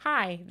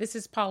Hi, this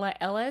is Paula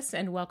Ellis,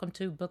 and welcome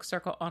to Book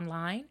Circle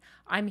Online.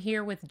 I'm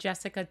here with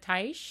Jessica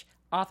Taish,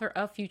 author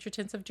of Future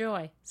Tense of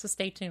Joy, so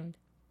stay tuned.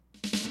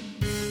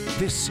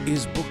 This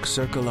is Book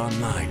Circle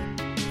Online,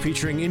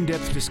 featuring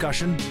in-depth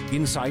discussion,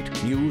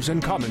 insight, news,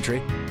 and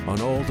commentary on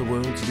all the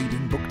world's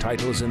leading book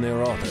titles and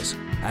their authors.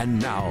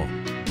 And now,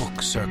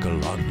 Book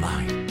Circle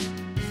Online.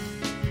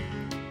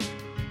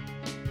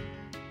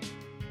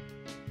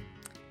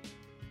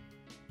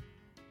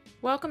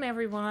 Welcome,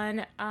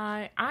 everyone.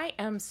 I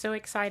am so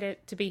excited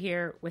to be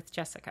here with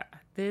Jessica.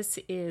 This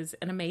is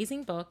an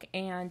amazing book,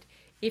 and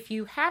if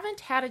you haven't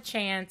had a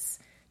chance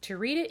to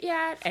read it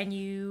yet and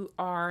you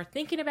are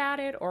thinking about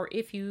it, or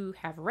if you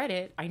have read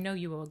it, I know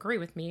you will agree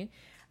with me.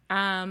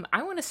 I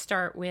want to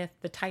start with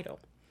the title,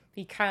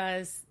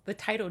 because the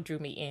title drew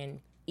me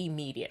in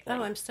immediately.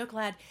 Oh, I'm so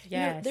glad.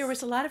 Yes. There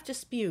was a lot of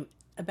dispute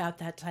about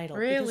that title.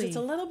 Really? Because it's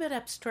a little bit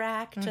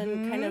abstract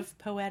and kind of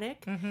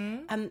poetic.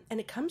 And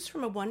it comes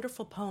from a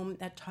wonderful poem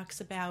that talks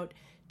about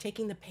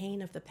taking the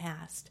pain of the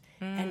past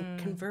and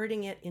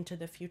converting it into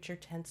the future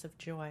tense of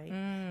joy.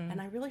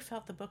 And I really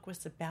felt the book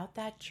was about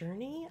that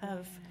journey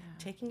of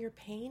taking your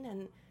pain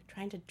and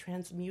trying to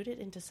transmute it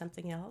into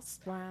something else.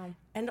 Wow.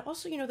 And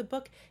also, the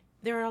book,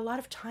 there are a lot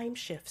of time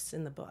shifts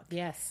in the book.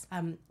 Yes.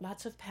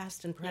 Lots of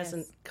past and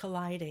present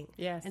colliding.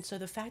 Yes. And so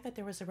the fact that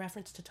there was a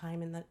reference to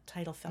time in the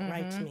title felt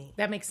right to me.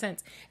 That makes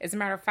sense. As a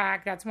matter of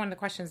fact, that's one of the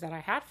questions that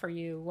I had for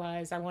you,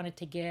 was I wanted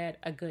to get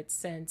a good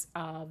sense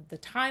of the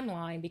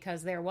timeline,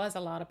 because there was a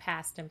lot of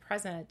past and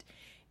present.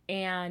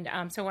 And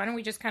so why don't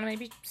we just kind of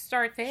maybe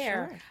start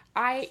there? Sure.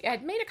 I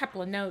had made a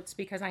couple of notes,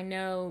 because I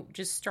know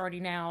just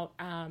starting out,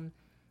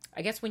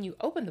 I guess when you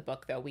open the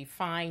book, though, we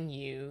find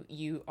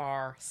you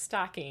are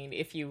stalking,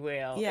 if you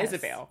will,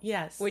 Isabel.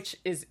 Yes. Which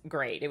is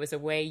great. It was a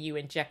way you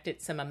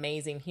injected some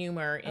amazing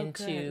humor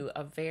into good.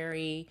 a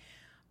very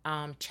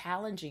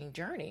challenging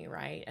journey,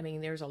 right? I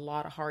mean, there's a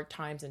lot of hard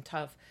times and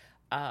tough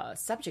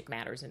subject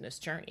matters in this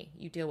journey.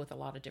 You deal with a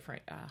lot of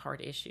different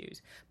hard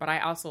issues. But I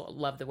also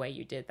love the way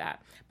you did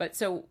that. But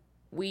so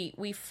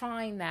we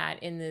find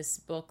that in this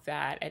book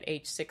that at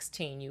age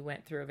 16, you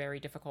went through a very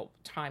difficult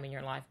time in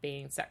your life,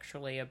 being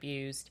sexually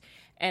abused.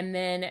 And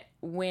then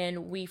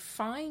when we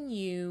find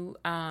you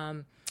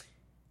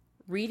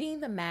reading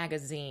the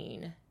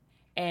magazine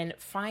and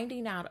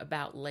finding out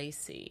about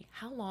Lacey,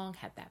 how long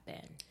had that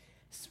been?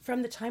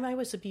 From the time I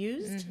was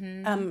abused,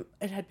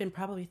 it had been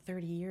probably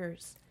 30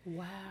 years.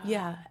 Wow.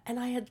 Yeah. And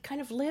I had kind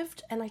of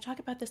lived, and I talk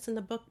about this in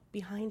the book,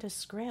 behind a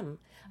scrim.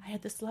 I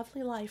had this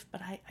lovely life,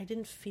 but I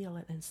didn't feel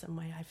it in some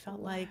way. I felt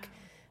like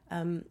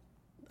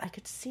I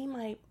could see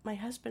my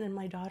husband and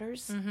my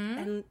daughters,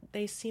 and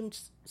they seemed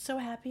so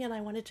happy, and I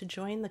wanted to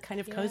join the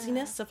kind of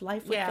coziness of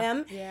life with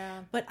them. Yeah.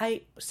 But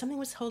something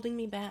was holding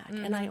me back.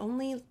 And I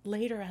only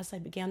later, as I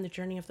began the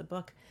journey of the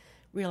book,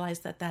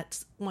 realized that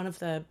that's one of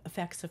the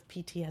effects of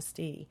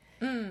PTSD,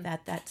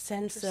 that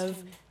sense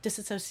of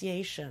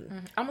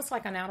disassociation. Almost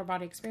like an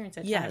out-of-body experience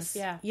at Yes, times.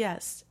 Yeah.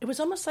 yes. It was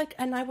almost like,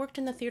 and I worked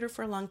in the theater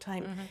for a long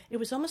time, it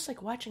was almost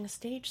like watching a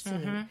stage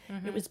scene.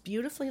 It was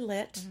beautifully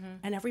lit,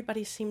 and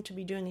everybody seemed to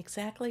be doing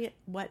exactly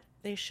what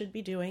they should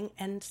be doing,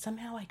 and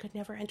somehow I could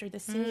never enter the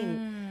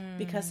scene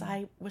because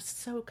I was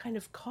so kind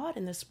of caught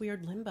in this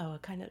weird limbo, a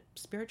kind of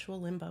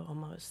spiritual limbo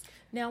almost.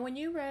 Now, when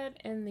you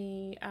read in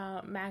the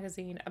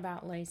magazine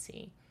about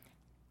Lacey,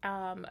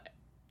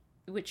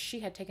 which she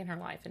had taken her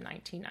life in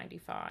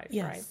 1995,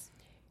 Yes. right?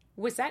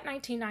 Was that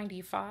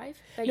 1995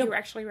 that No. you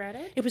actually read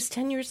it? It was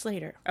 10 years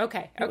later.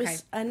 Okay. It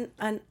was, and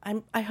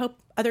I hope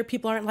other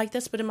people aren't like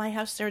this, but in my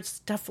house there's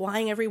stuff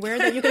flying everywhere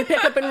that you can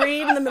pick up and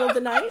read in the middle of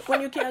the night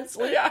when you can't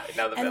sleep. Yeah, I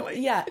know the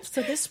feeling. Yeah,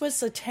 so this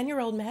was a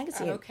 10-year-old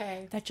magazine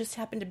that just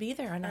happened to be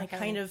there, and I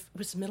kind of, it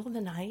was the middle of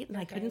the night, and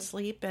I couldn't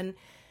sleep, and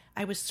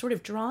I was sort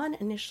of drawn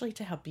initially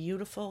to how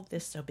beautiful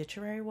this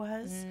obituary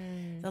was.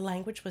 The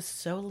language was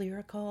so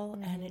lyrical,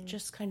 and it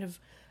just kind of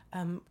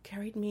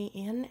carried me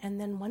in.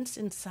 And then once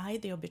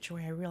inside the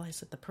obituary, I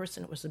realized that the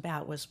person it was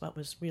about was what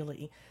was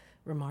really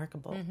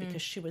remarkable,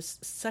 because she was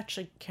such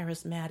a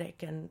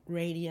charismatic and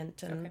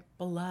radiant and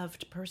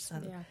beloved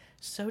person. Yeah.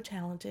 So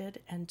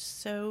talented and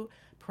so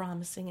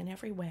promising in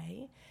every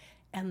way.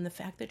 And the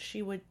fact that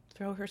she would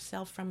throw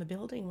herself from a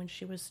building when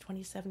she was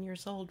 27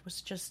 years old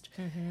was just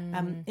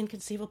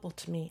inconceivable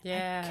to me.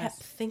 Yes. I kept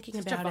thinking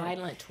Such about a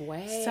violent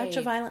way. Such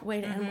a violent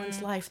way to end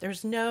one's life.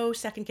 There's no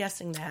second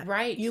guessing that.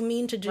 Right. You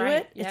mean to do Right.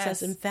 it. It's Yes.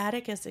 as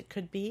emphatic as it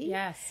could be.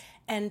 Yes.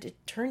 And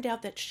it turned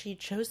out that she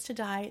chose to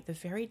die the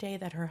very day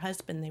that her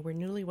husband, they were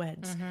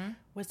newlyweds,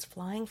 was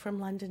flying from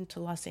London to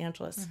Los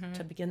Angeles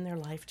to begin their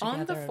life together.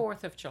 On the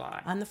 4th of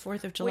July. On the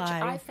 4th of July.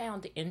 Which I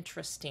found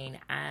interesting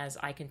as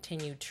I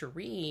continued to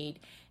read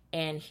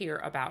and hear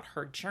about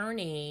her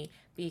journey,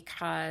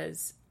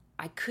 because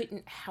I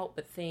couldn't help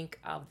but think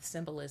of the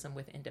symbolism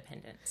with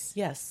independence.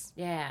 Yes.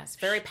 Yes.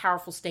 Very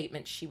powerful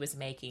statement she was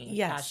making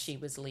Yes. as she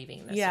was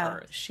leaving this Yeah,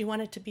 earth. she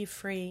wanted to be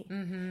free.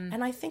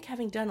 And I think,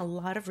 having done a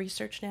lot of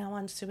research now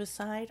on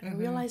suicide, I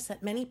realize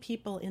that many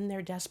people in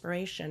their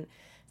desperation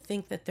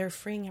think that they're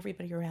freeing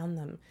everybody around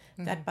them,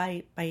 that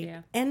by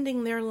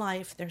ending their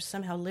life, they're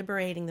somehow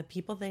liberating the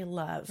people they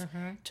love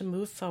to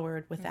move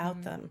forward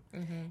without them.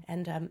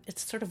 And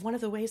it's sort of one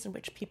of the ways in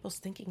which people's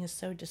thinking is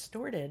so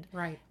distorted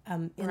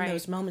in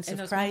those moments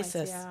of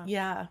crisis.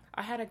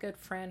 I had a good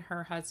friend,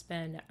 her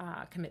husband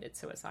committed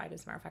suicide.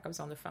 As a matter of fact, I was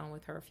on the phone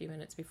with her a few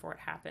minutes before it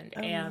happened.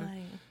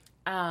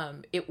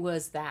 It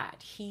was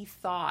that he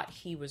thought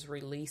he was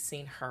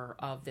releasing her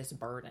of this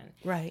burden.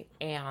 Right.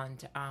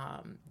 And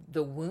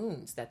the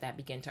wounds that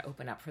began to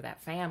open up for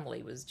that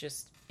family was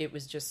just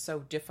so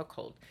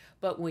difficult.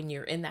 But when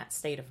you're in that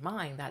state of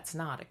mind, that's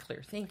not a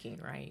clear thinking,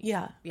 right?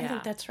 Yeah, I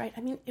think that's right.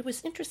 I mean, it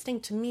was interesting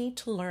to me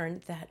to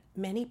learn that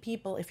many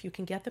people, if you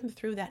can get them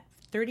through that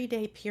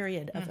 30-day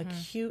period of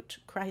acute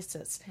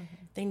crisis,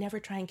 they never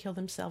try and kill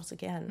themselves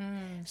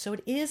again. So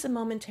it is a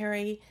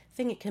momentary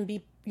thing. It can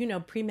be,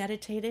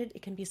 premeditated.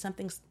 It can be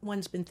something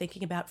one's been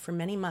thinking about for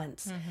many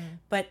months.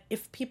 But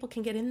if people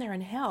can get in there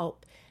and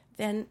help,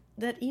 then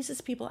that eases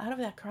people out of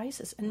that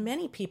crisis. And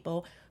many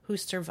people who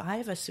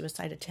survive a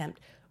suicide attempt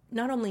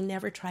not only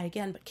never try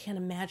again, but can't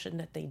imagine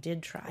that they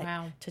did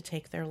try to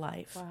take their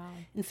life.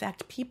 In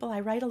fact, I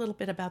write a little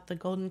bit about the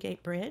Golden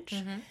Gate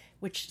Bridge,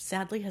 which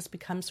sadly has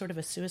become sort of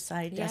a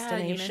suicide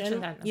destination. You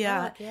mentioned that in the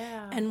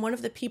book. And one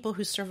of the people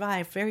who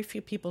survived, very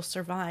few people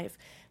survive,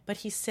 but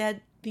he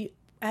said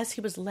as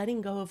he was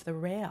letting go of the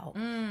rail,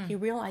 he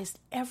realized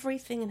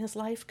everything in his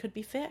life could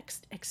be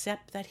fixed,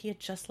 except that he had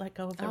just let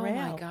go of the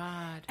rail. Oh, my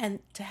God. And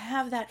to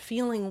have that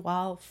feeling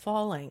while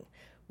falling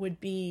would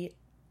be...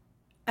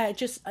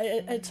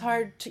 it's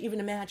hard to even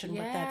imagine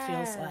what that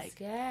feels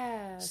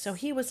like. So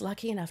he was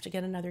lucky enough to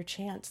get another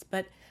chance.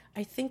 But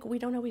I think we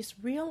don't always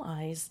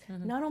realize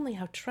not only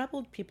how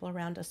troubled people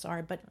around us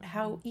are, but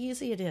how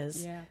easy it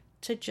is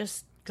to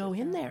just go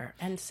in there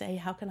and say,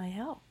 how can I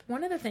help?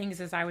 One of the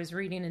things as I was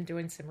reading and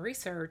doing some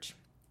research,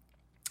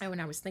 and when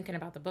I was thinking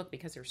about the book,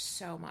 because there's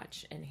so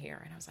much in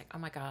here, and I was like, oh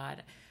my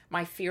God,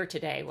 my fear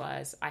today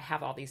was I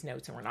have all these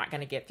notes and we're not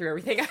going to get through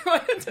everything I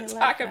wanted to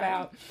talk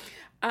about.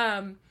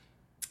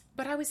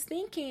 But I was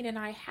thinking, and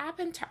I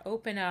happened to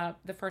open up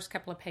the first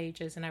couple of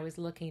pages, and I was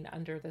looking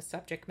under the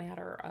subject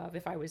matter of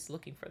if I was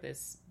looking for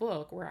this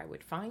book, where I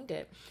would find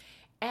it.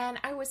 And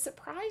I was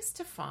surprised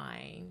to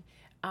find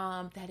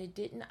that it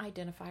didn't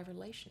identify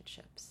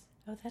relationships.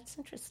 Oh, that's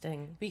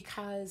interesting.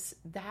 Because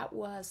that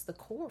was the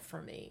core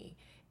for me.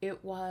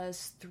 It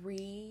was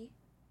 3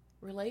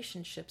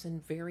 relationships in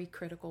very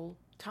critical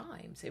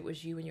times. It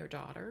was you and your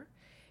daughter.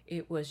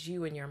 It was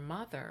you and your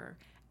mother.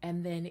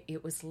 And then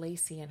it was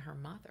Lacey and her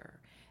mother.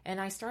 And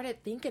I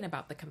started thinking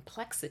about the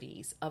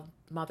complexities of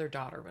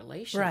mother-daughter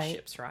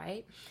relationships,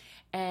 right?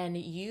 And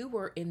you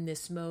were in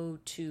this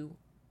mode to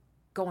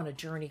go on a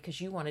journey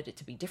because you wanted it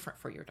to be different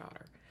for your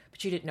daughter,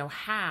 but you didn't know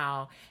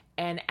how.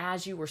 And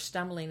as you were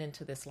stumbling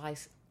into this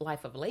life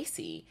of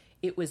Lacey,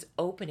 it was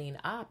opening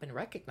up and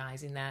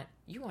recognizing that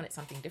you wanted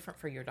something different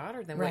for your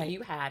daughter than what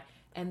you had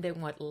and than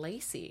what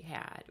Lacey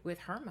had with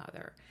her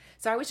mother.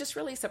 So I was just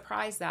really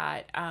surprised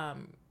that...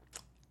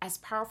 as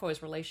powerful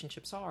as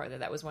relationships are,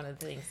 that was one of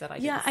the things that I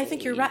didn't see. I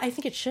think you're right. I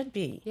think it should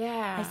be.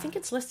 Yeah. I think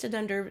it's listed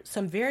under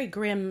some very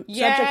grim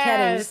subject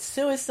headings,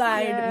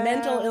 suicide,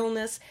 mental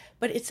illness,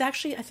 but it's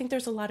actually, I think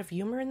there's a lot of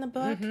humor in the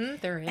book.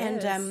 There is.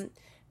 And,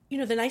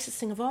 the nicest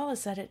thing of all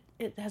is that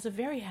it has a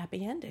very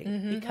happy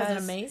ending. Because it has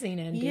an amazing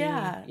ending.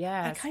 Yeah.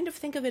 Yes. I kind of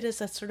think of it as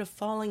a sort of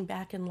falling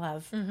back in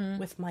love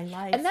with my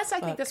life. And I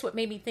think that's what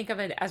made me think of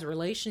it as a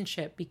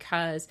relationship,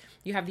 because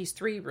you have these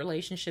 3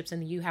 relationships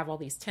and you have all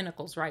these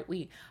tentacles, right?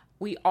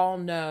 We all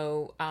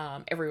know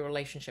every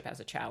relationship has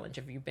a challenge.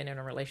 If you've been in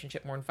a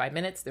relationship more than 5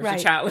 minutes,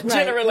 there's a challenge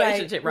in a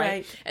relationship,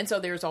 right? And so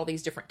there's all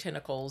these different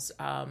tentacles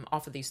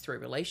off of these 3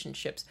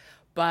 relationships.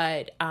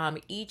 But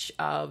each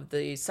of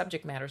the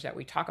subject matters that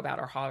we talk about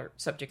are hard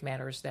subject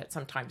matters that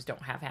sometimes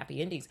don't have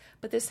happy endings.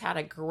 But this had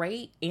a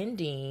great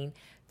ending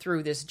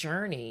through this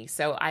journey.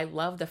 So I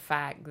love the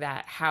fact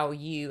that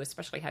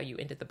especially how you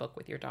ended the book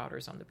with your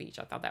daughters on the beach.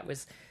 I thought that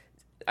was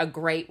a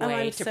great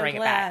way to bring it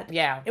back.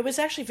 Yeah. It was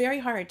actually very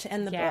hard to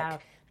end the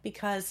book,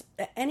 because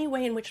any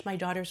way in which my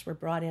daughters were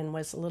brought in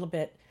was a little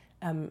bit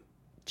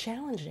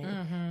challenging,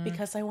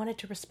 because I wanted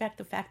to respect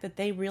the fact that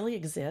they really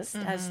exist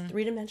as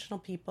 3-dimensional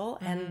people,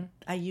 and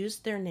I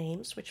used their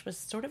names, which was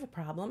sort of a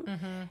problem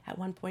at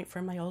one point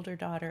for my older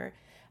daughter.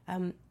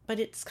 But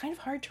it's kind of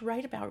hard to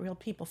write about real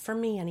people, for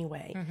me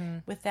anyway,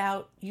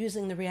 without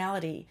using the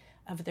reality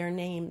of their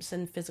names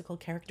and physical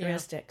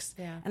characteristics.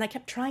 And I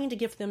kept trying to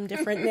give them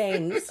different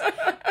names,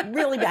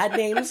 really bad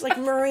names like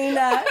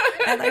Marina,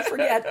 and I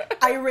forget,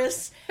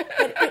 Iris.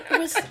 But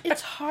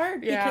it's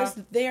hard because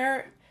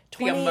they're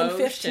 20 and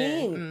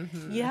 15.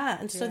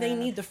 And so they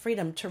need the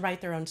freedom to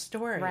write their own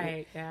story.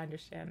 Right, I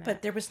understand that.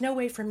 But there was no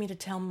way for me to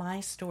tell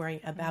my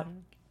story about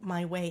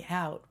my way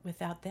out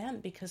without them,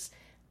 because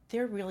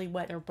they're really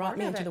what brought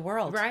me into the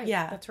world. Right.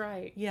 Yeah. That's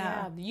right.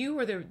 Yeah.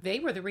 They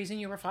were the reason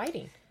you were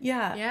fighting.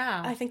 Yeah.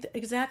 Yeah. I think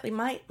exactly.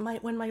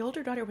 When my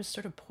older daughter was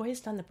sort of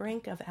poised on the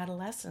brink of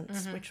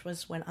adolescence, which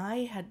was when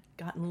I had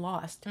gotten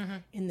lost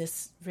in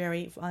this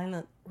very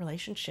violent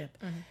relationship,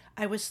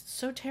 I was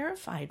so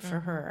terrified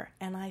for her.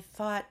 And I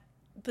thought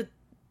that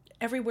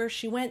everywhere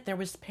she went, there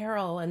was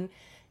peril and,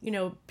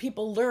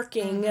 people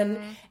lurking,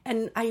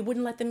 and I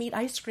wouldn't let them eat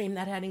ice cream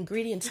that had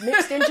ingredients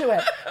mixed into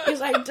it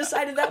because I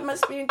decided that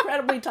must be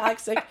incredibly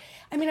toxic.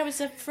 I mean, I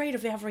was afraid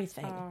of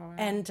everything,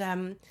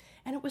 and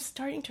it was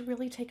starting to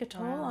really take a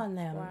toll on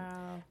them.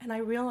 Wow. And I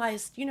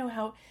realized,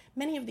 how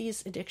many of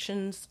these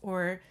addictions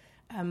or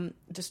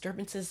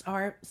disturbances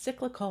are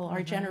cyclical,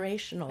 are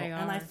generational.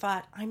 And I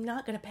thought, I'm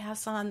not going to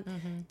pass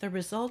on the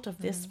result of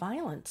this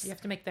violence. You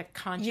have to make that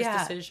conscious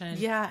decision.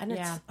 Yeah, and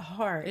it's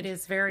hard. It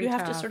is very tough. You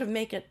tough. have to sort of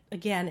make it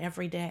again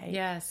every day.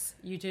 Yes,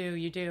 you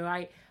do.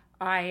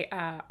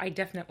 I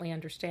definitely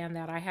understand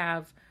that. I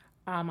have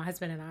my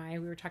husband and I,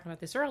 we were talking about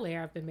this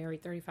earlier. I've been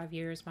married 35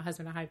 years. My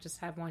husband and I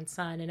just have one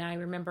son, and I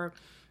remember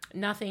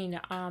nothing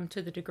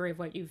to the degree of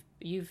what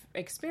you've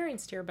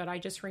experienced here, but I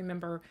just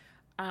remember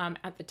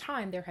at the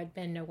time, there had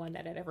been no one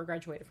that had ever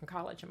graduated from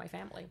college in my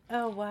family.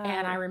 Oh, wow.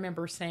 And I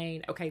remember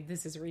saying, okay,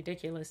 this is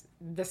ridiculous.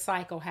 The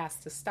cycle has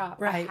to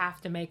stop. Right. I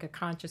have to make a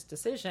conscious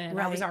decision.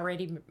 Right. I was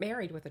already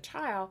married with a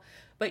child,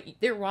 but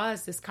there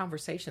was this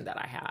conversation that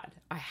I had.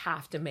 I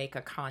have to make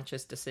a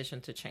conscious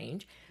decision to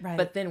change. Right.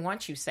 But then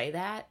once you say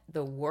that,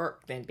 the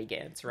work then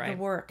begins, right?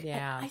 The work.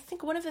 Yeah. I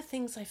think one of the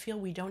things I feel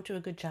we don't do a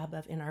good job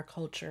of in our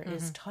culture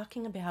is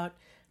talking about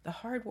the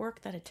hard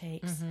work that it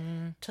takes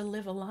to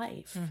live a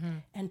life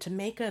and to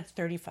make a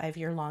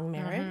 35-year-long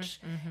marriage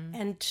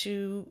and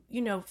to,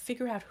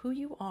 figure out who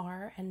you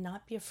are and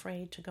not be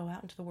afraid to go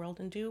out into the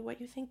world and do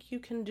what you think you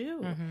can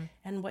do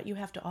and what you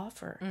have to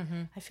offer.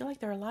 I feel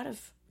like there are a lot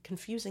of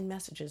confusing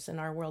messages in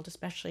our world,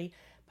 especially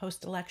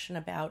post-election,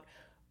 about,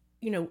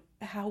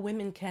 how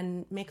women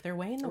can make their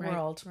way in the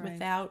world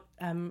without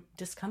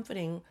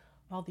discomforting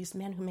all these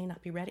men who may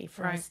not be ready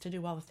for us to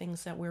do all the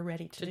things that we're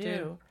ready to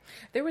do.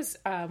 There was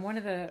one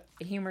of the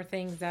humor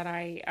things that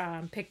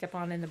I picked up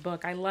on in the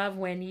book. I love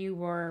when you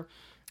were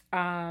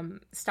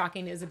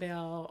stalking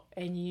Isabel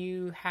and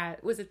you had,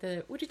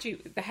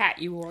 the hat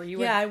you wore?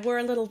 I wore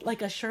a little,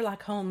 like a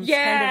Sherlock Holmes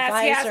kind of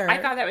visor. Yes, I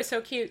thought that was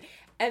so cute.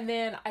 And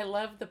then I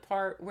love the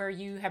part where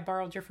you had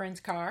borrowed your friend's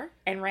car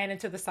and ran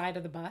into the side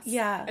of the bus.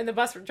 Yeah. And the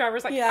bus driver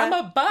was like, I'm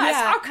a bus.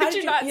 How could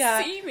you not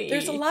see me?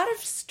 There's a lot of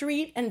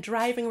street and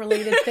driving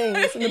related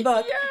things in the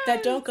book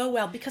that don't go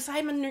well because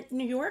I'm a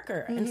New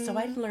Yorker. And so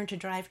I didn't learn to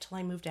drive till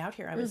I moved out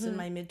here. I was in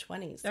my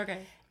mid-20s. Okay.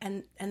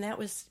 And that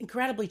was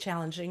incredibly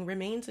challenging,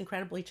 remains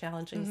incredibly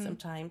challenging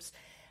sometimes.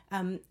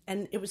 And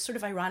it was sort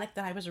of ironic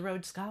that I was a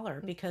Rhodes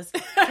Scholar because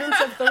in terms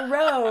of the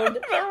road,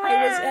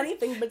 I was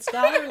anything but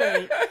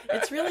scholarly.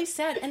 It's really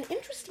sad. And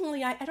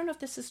interestingly, I don't know if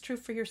this is true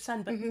for your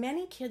son, but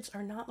many kids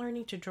are not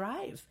learning to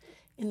drive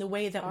in the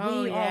way that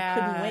we all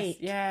couldn't wait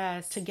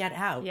to get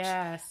out.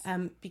 Yes.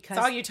 Because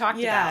it's all you talked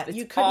about.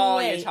 You it's couldn't all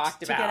wait you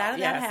talked about. To get out of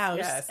that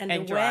house and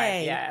away.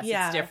 Drive. Yes,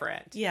 it's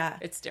different. Yeah.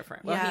 It's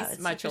different. Well, he's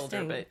much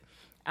older,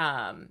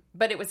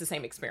 but it was the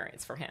same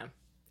experience for him.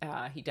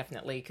 He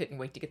definitely couldn't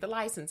wait to get the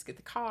license, get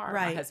the car.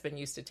 Right. My husband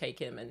used to take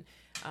him, and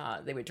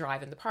they would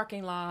drive in the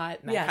parking lot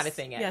and that kind of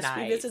thing at night. Yes,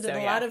 we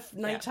visited a lot of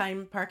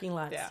nighttime parking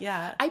lots.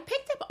 Yeah. I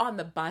picked up on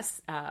the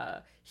bus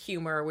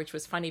humor, which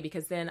was funny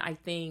because then I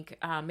think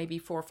maybe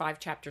 4 or 5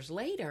 chapters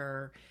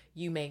later,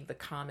 you made the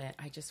comment,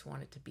 I just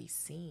wanted to be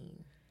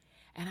seen.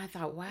 And I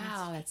thought,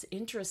 wow, that's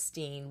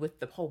interesting with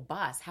the whole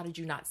bus. How did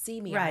you not see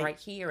me? I'm right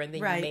here. And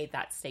then you made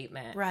that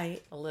statement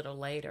a little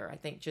later. I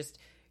think just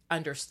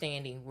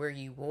understanding where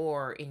you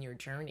were in your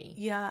journey.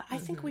 Yeah, I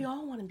think we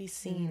all want to be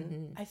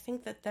seen. I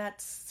think that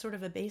that's sort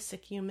of a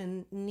basic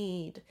human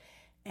need.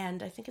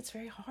 And I think it's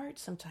very hard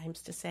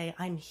sometimes to say,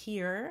 I'm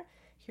here,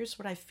 here's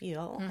what I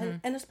feel.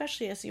 And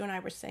especially as you and I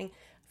were saying,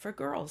 for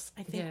girls,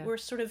 I think we're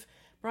sort of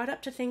brought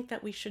up to think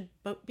that we should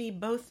be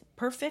both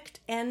perfect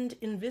and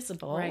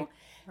invisible. Right.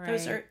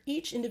 Those are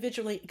each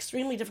individually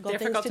extremely difficult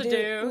things to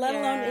do, let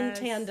alone in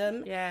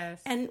tandem.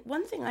 Yes. And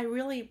one thing I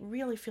really,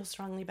 really feel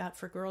strongly about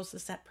for girls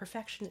is that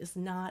perfection is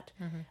not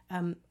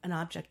an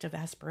object of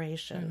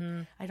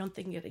aspiration. I don't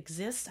think it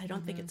exists. I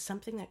don't think it's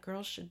something that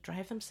girls should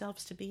drive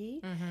themselves to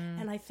be.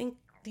 And I think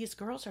these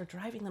girls are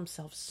driving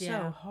themselves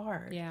so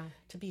hard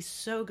to be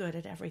so good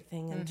at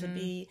everything and to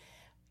be,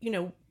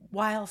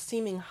 while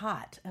seeming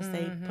hot, as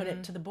they put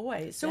it to the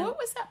boys. So what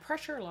was that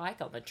pressure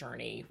like on the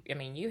journey? I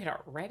mean, you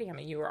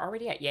were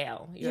already at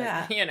Yale.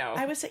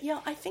 I was at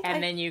Yale, I think.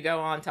 And then you go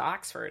on to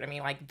Oxford. I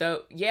mean,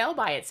 Yale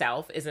by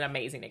itself is an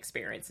amazing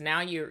experience.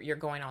 Now you're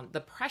going on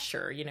the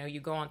pressure, you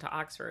go on to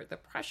Oxford, the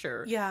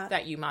pressure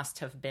that you must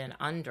have been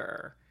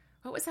under.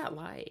 What was that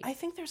like? I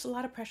think there's a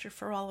lot of pressure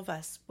for all of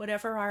us,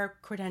 whatever our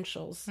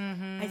credentials.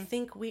 I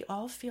think we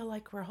all feel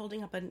like we're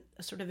holding up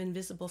a sort of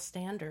invisible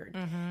standard.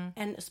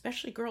 And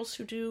especially girls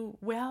who do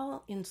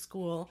well in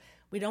school,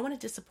 we don't want to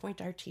disappoint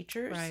our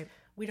teachers. Right.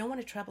 We don't want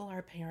to trouble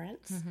our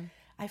parents.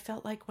 I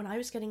felt like when I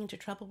was getting into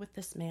trouble with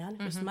this man,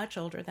 who was much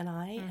older than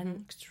I and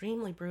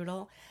extremely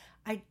brutal,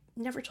 I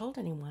never told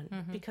anyone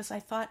because I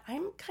thought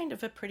I'm kind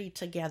of a pretty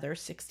together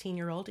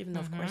 16-year-old, even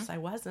though of course I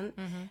wasn't.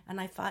 And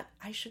I thought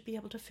I should be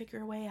able to figure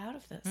a way out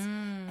of this.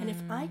 And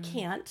if I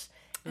can't,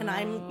 and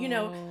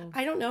I'm,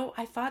 I don't know,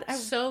 I thought I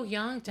was so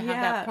young to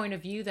have that point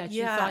of view that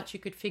you thought you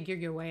could figure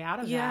your way out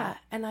of that. Yeah.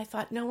 And I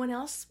thought no one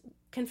else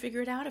can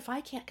figure it out if I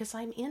can't, because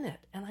I'm in it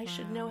and I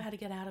should know how to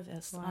get out of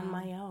this on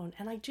my own.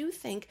 And I do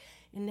think,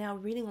 in now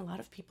reading a lot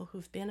of people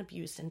who've been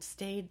abused and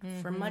stayed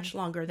for much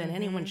longer than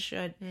anyone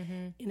should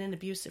in an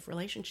abusive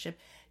relationship,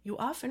 you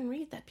often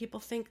read that people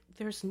think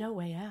there's no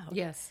way out.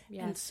 Yes.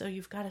 And so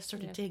you've got to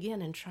sort of dig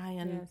in and try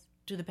and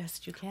do the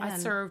best you can. I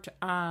served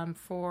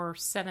for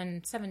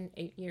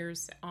 8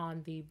 years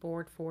on the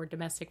board for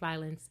domestic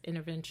violence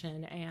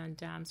intervention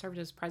and served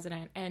as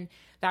president. And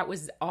that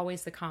was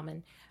always the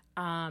common.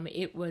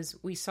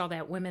 We saw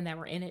that women that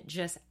were in it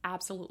just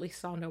absolutely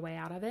saw no way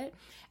out of it.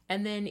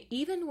 And then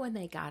even when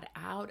they got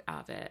out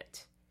of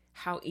it,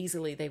 how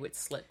easily they would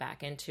slip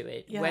back into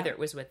it, whether it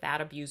was with that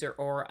abuser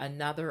or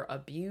another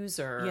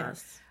abuser.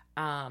 Yes.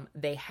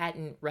 They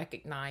hadn't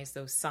recognized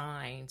those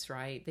signs,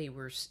 right?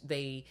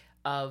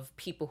 Of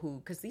people who,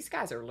 because these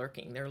guys are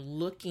lurking, they're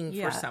looking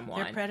for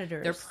someone.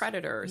 They're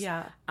predators.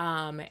 Yeah.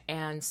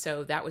 And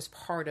so that was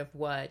part of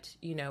what,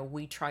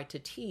 we tried to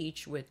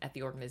teach at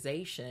the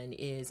organization,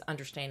 is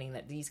understanding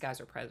that these guys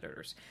are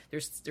predators.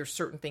 There's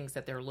certain things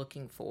that they're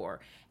looking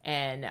for,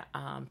 and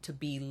to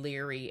be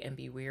leery and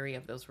be wary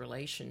of those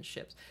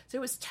relationships. So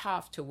it was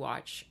tough to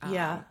watch.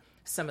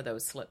 Some of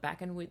those slip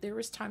back, and there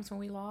was times when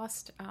we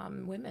lost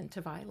women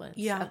to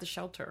violence at the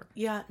shelter.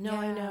 I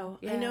know.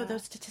 I know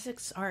those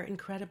statistics are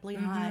incredibly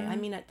high. I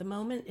mean, at the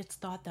moment, it's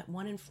thought that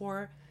 1 in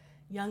 4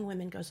 young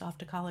women goes off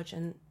to college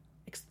and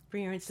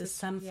experiences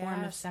some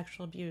form of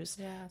sexual abuse,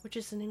 which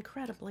is an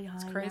incredibly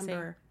high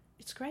number.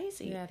 It's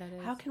crazy. Yeah, that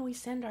is. How can we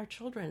send our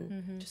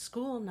children to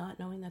school not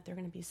knowing that they're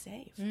going to be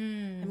safe? I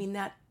mean,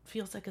 that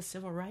feels like a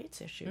civil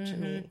rights issue to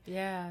me.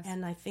 Yes.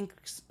 And I think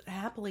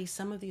happily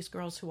some of these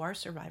girls who are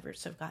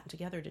survivors have gotten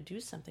together to do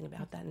something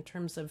about that in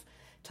terms of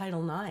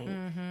Title IX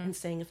and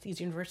saying if these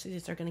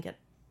universities are going to get,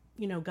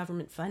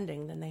 government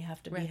funding, then they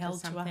have to be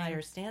held to a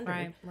higher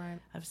standard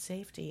of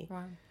safety.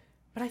 Right.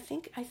 But I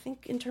think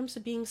in terms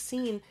of being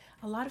seen,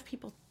 a lot of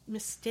people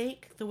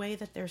mistake the way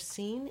that they're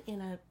seen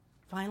in a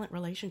violent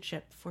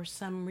relationship for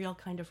some real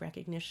kind of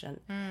recognition.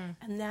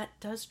 And that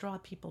does draw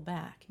people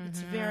back.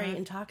 It's very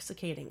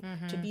intoxicating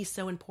to be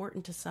so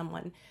important to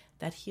someone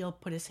that he'll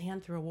put his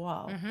hand through a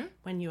wall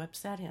when you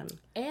upset him.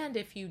 And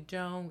if you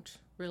don't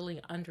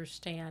really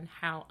understand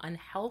how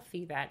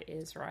unhealthy that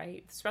is,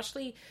 right?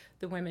 Especially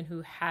the women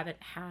who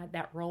haven't had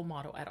that role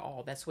model at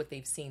all. That's what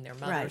they've seen their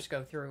mothers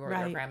go through or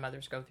their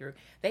grandmothers go through.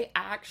 They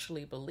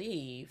actually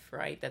believe,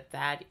 right,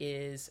 that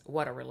is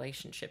what a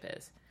relationship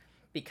is.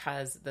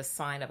 Because the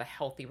sign of a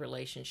healthy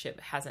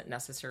relationship hasn't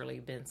necessarily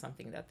been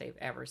something that they've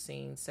ever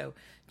seen. So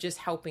just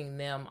helping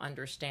them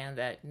understand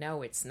that,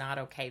 no, it's not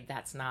okay.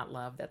 That's not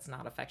love. That's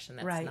not affection.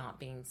 That's not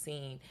being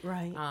seen.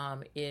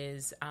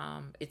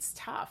 It's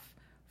tough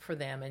for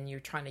them, and you're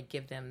trying to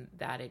give them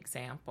that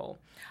example.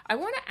 I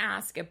want to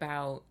ask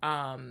about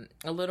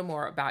a little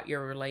more about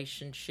your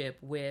relationship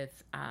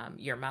with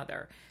your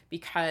mother,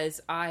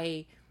 because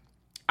I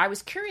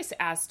was curious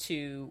as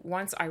to,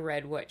 once I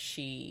read what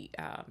she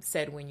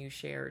said when you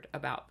shared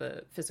about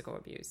the physical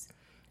abuse,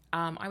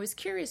 I was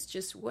curious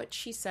just what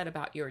she said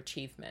about your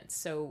achievements.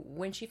 So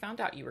when she found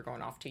out you were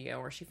going off to Yale,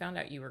 or she found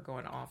out you were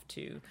going off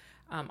to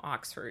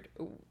Oxford,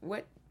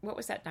 what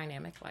was that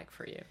dynamic like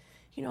for you?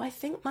 I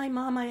think my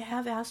mom, I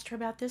have asked her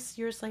about this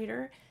years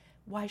later,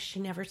 why she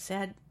never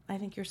said, I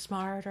think you're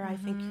smart, or I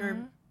think you're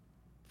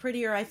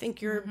pretty, or I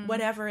think you're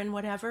whatever and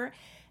whatever.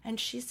 And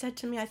she said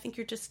to me, I think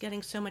you're just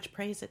getting so much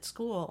praise at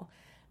school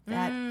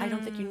that I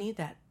don't think you need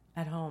that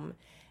at home.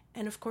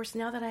 And of course,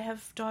 now that I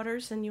have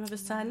daughters and you have a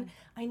son,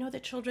 I know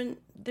that children,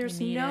 there's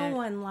no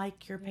one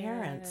like your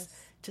parents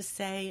to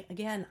say,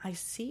 again, I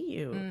see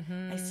you.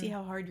 I see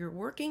how hard you're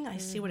working. I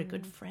see what a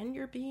good friend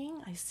you're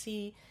being. I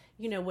see,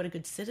 what a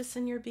good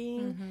citizen you're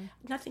being.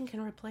 Nothing can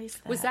replace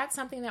that. Was that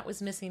something that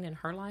was missing in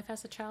her life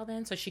as a child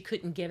then? So she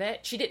couldn't give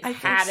it? She didn't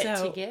have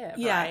it to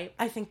give, right?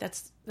 I think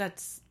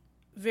that's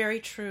very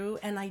true.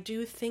 And I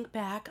do think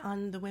back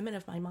on the women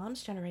of my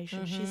mom's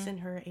generation. She's in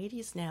her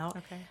 80s now.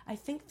 Okay. I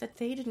think that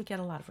they didn't get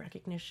a lot of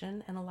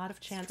recognition and a lot of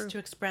chance to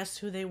express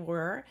who they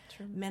were.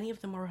 True. Many of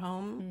them were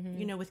home,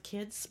 with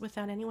kids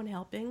without anyone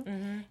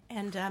helping.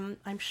 And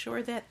I'm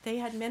sure that they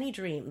had many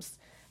dreams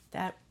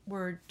that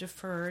were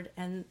deferred,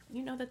 and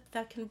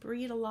that can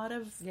breed a lot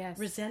of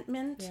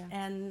resentment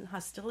and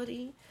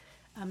hostility.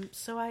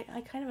 So I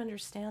kind of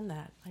understand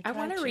that. I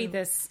want to read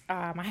this.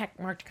 I had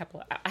marked a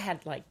couple. I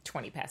had like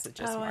 20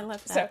 passages. Oh, marked. I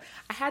love that. So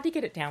I had to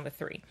get it down to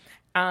 3.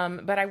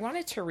 But I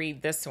wanted to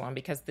read this one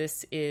because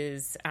this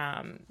is,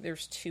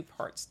 there's 2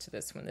 parts to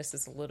this one. This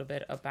is a little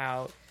bit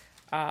about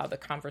the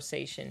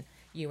conversation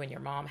you and your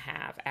mom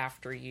have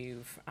after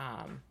you've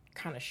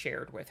kind of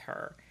shared with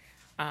her.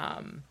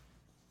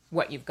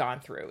 what you've gone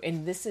through.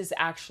 And this is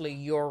actually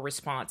your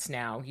response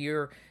now.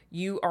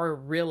 You are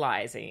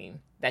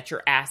realizing that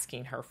you're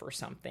asking her for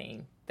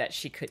something that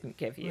she couldn't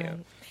give you.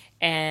 Right.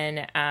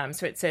 And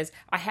so it says,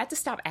 I had to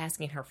stop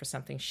asking her for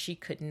something she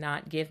could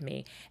not give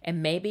me.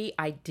 And maybe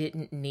I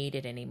didn't need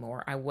it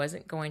anymore. It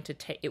wasn't going to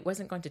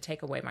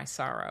take away my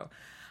sorrow.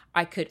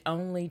 I could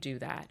only do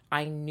that.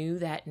 I knew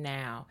that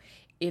now.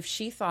 If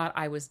she thought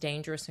I was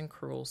dangerous and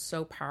cruel,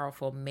 so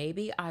powerful,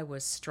 maybe I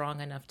was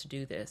strong enough to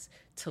do this,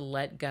 to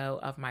let go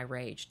of my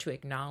rage, to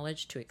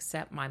acknowledge, to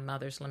accept my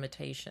mother's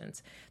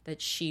limitations,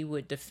 that she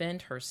would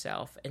defend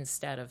herself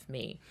instead of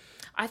me.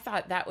 I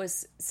thought that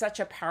was such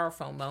a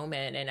powerful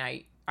moment, and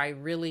I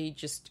really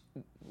just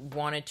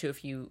wanted to,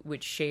 if you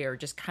would share,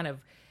 just kind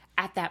of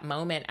at that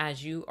moment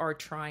as you are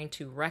trying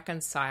to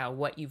reconcile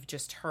what you've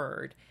just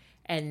heard.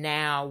 And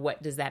now,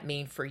 what does that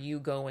mean for you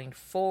going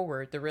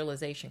forward? The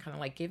realization, kind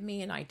of like, give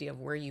me an idea of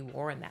where you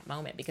were in that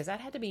moment, because that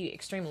had to be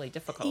extremely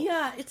difficult.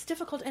 Yeah, it's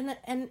difficult,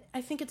 and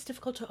I think it's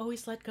difficult to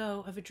always let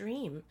go of a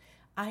dream.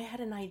 I had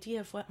an idea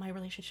of what my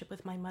relationship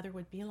with my mother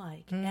would be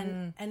like,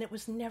 and it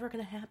was never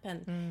going to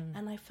happen.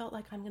 And I felt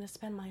like I'm going to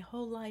spend my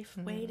whole life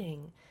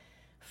waiting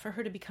for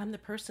her to become the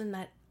person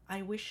that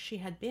I wish she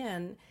had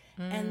been.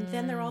 And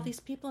then there are all these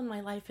people in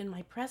my life, in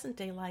my present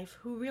day life,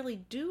 who really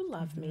do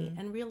love me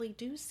and really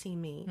do see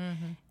me.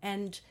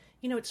 And,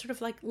 it's sort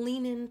of like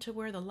lean into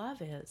where the love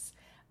is.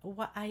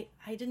 I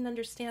didn't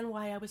understand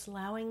why I was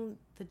allowing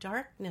the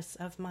darkness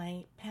of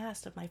my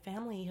past, of my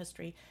family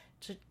history,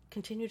 to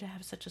continue to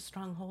have such a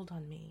strong hold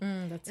on me.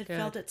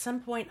 Felt at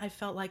some point, I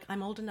felt like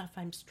I'm old enough,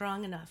 I'm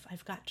strong enough,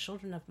 I've got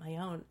children of my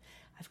own.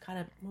 I've got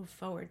to move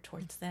forward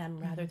towards them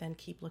rather than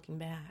keep looking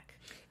back.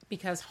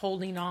 Because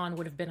holding on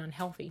would have been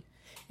unhealthy.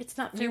 It's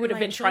not fair. You would have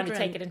been children. Trying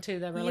to take it into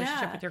the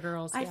relationship with your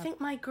girls. I think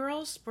my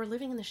girls were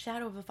living in the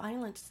shadow of a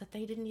violence that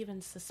they didn't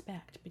even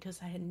suspect, because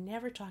I had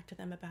never talked to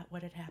them about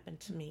what had happened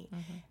to me.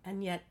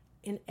 And yet,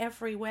 in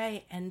every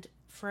way and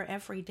for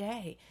every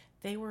day,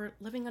 they were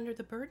living under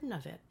the burden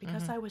of it,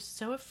 because I was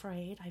so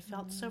afraid. I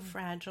felt so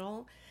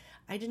fragile.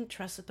 I didn't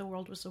trust that the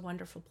world was a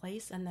wonderful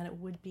place and that it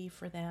would be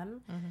for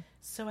them.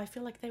 So I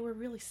feel like they were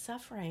really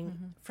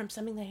suffering from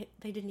something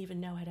they didn't even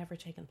know had ever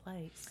taken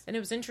place. And it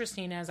was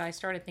interesting as I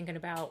started thinking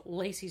about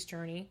Lacey's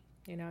journey,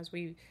 as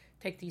we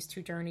take these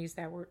two journeys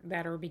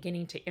that are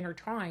beginning to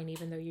intertwine,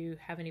 even though you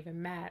haven't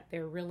even met.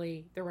 There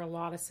were a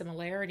lot of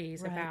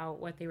similarities about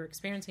what they were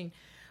experiencing.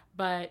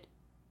 But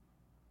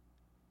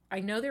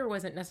I know there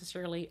wasn't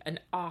necessarily an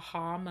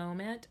aha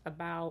moment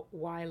about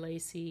why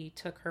Lacey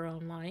took her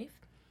own life.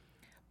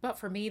 But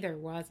for me, there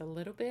was a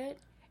little bit,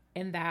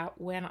 in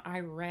that when I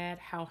read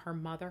how her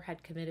mother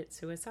had committed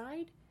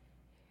suicide,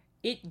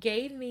 it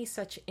gave me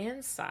such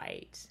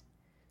insight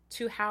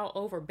to how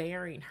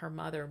overbearing her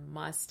mother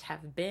must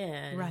have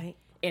been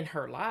in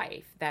her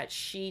life, that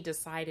she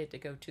decided to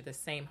go to the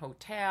same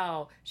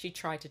hotel. She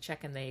tried to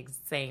check in the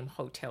same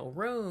hotel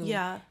room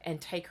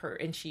and take her,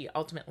 and she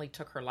ultimately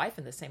took her life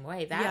in the same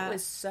way. That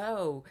was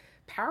so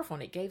powerful,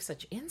 and it gave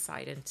such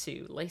insight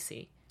into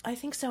Lacey. I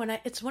think so, and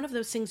it's one of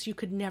those things you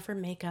could never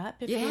make up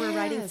if you were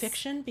writing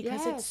fiction,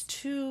 because it's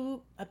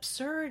too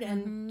absurd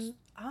and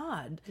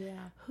odd.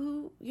 Yeah.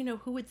 Who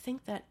would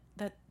think that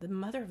the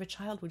mother of a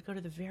child would go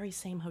to the very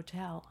same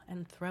hotel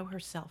and throw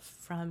herself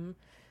from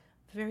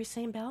the very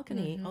same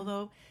balcony,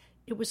 although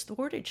it was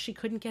thwarted. She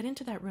couldn't get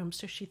into that room,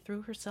 so she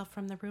threw herself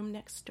from the room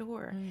next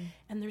door.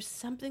 And there's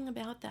something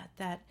about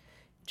that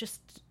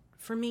just,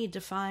 for me,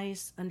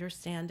 defies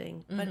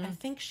understanding. But I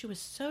think she was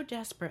so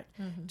desperate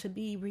to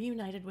be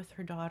reunited with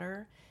her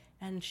daughter,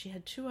 and she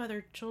had two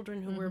other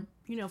children who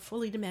were,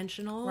 fully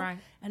dimensional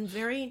and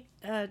very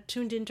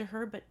tuned into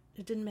her, but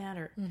it didn't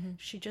matter.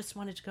 She just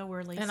wanted to go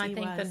where Lacey was. And I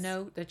think the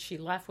note that she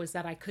left was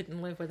that I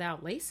couldn't live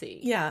without Lacey.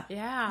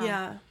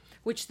 Yeah.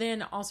 Which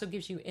then also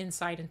gives you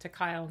insight into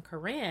Kyle and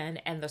Corinne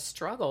and the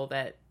struggle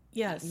that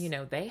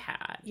they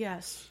had.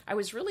 Yes. I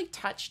was really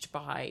touched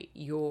by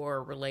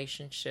your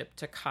relationship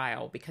to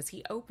Kyle, because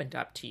he opened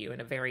up to you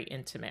in a very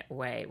intimate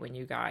way when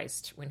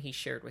he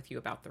shared with you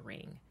about the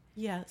ring.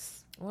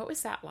 Yes. What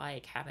was that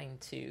like, having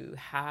to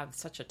have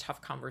such a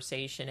tough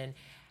conversation and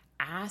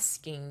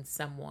asking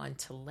someone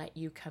to let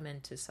you come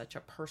into such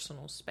a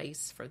personal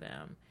space for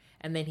them?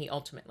 And then he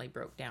ultimately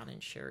broke down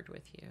and shared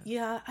with you.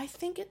 Yeah, I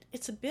think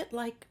it's a bit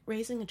like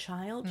raising a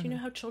child. You know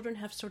how children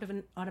have sort of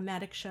an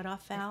automatic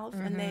shut-off valve,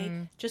 and they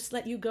just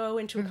let you go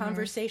into a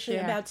conversation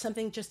about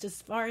something just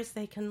as far as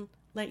they can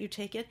let you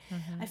take it.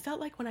 I felt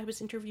like when I was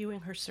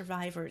interviewing her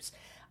survivors,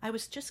 I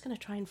was just going to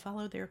try and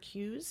follow their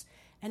cues.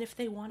 And if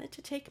they wanted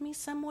to take me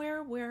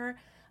somewhere where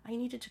I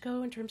needed to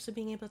go in terms of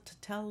being able to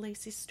tell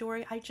Lacey's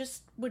story, I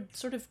just would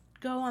sort of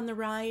go on the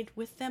ride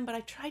with them, but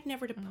I tried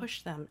never to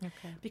push them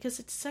because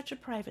it's such a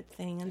private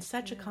thing and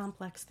such a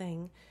complex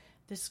thing,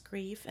 this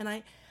grief. And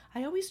I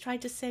always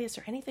tried to say, is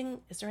there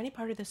any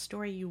part of this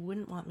story you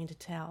wouldn't want me to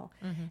tell?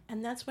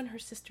 And that's when her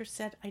sister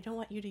said, I don't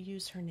want you to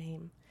use her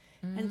name.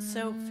 And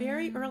so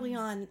very early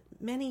on,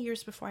 many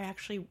years before I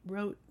actually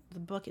wrote the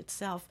book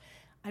itself,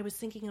 I was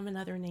thinking of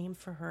another name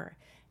for her.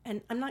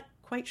 And I'm not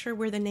quite sure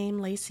where the name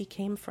Lacey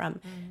came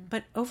from.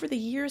 But over the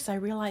years, I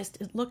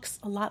realized it looks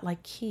a lot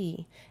like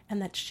Key,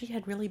 and that she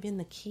had really been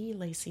the key,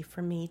 Lacey,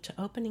 for me to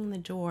opening the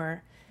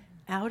door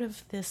out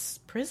of this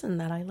prison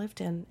that I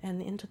lived in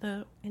and into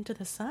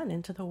the sun,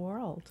 into the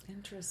world.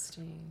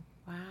 Interesting.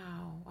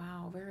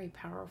 Wow. Very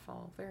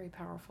powerful. Very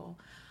powerful.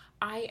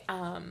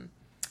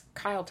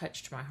 Kyle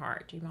touched my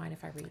heart. Do you mind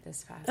if I read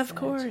this passage? Of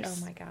course.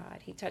 Oh my God.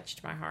 He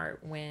touched my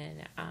heart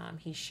when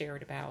he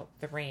shared about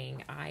the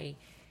ring.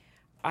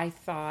 I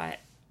thought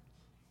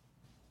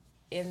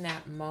in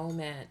that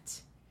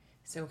moment,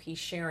 so he's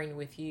sharing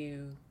with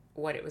you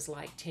what it was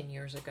like 10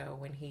 years ago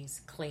when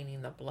he's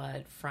cleaning the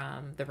blood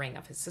from the ring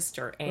of his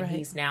sister, and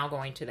he's now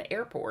going to the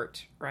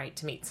airport, right,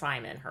 to meet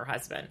Simon, her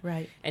husband.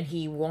 Right. And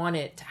he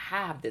wanted to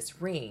have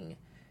this ring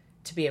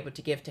to be able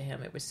to give to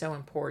him. It was so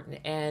important.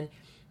 And,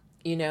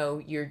 you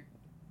know,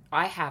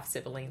 I have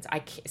siblings. I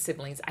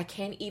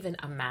can't even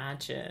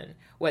imagine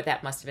what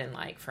that must have been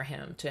like for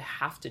him to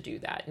have to do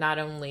that. Not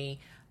only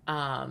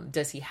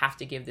does he have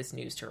to give this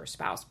news to her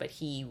spouse, but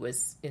he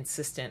was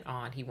insistent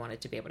on, he wanted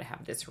to be able to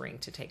have this ring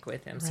to take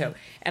with him. Right. So,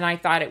 and I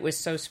thought it was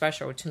so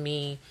special to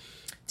me.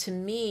 To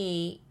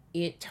me,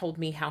 it told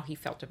me how he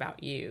felt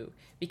about you,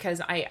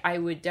 because I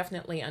would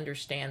definitely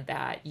understand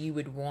that you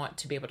would want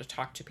to be able to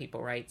talk to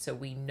people, right? So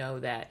we know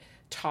that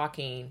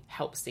talking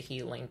helps the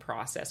healing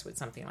process with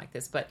something like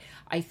this. But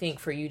I think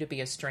for you to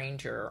be a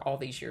stranger all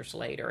these years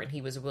later, and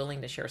he was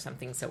willing to share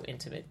something so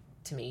intimate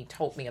to me,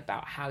 told me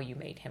about how you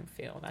made him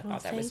feel. And I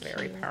thought that was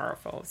very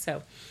powerful.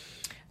 So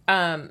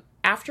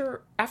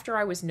after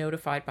I was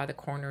notified by the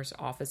coroner's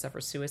office of her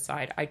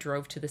suicide, I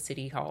drove to the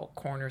City Hall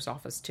coroner's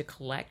office to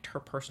collect her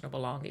personal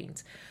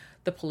belongings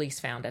the police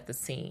found at the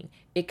scene.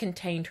 It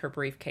contained her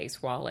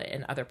briefcase, wallet,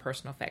 and other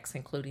personal effects,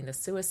 including the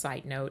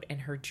suicide note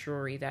and her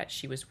jewelry that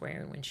she was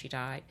wearing when she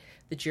died.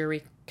 The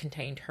jewelry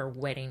contained her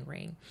wedding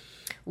ring,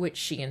 which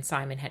she and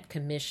Simon had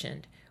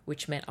commissioned,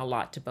 which meant a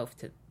lot to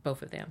both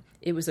of them.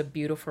 It was a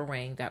beautiful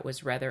ring that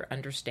was rather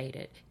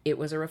understated. It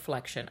was a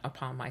reflection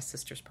upon my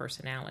sister's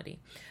personality.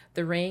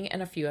 The ring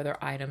and a few other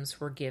items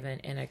were given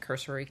in a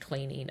cursory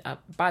cleaning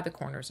up by the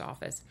coroner's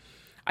office.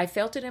 I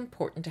felt it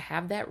important to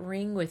have that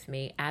ring with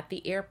me at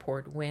the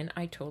airport when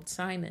I told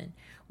Simon.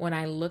 When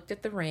I looked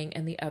at the ring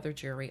and the other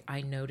jewelry, I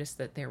noticed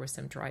that there was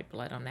some dried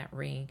blood on that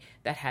ring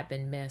that had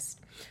been missed.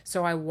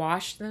 So I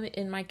washed them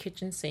in my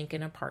kitchen sink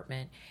in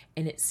apartment,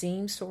 and it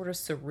seemed sort of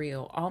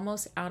surreal,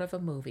 almost out of a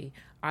movie.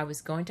 I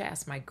was going to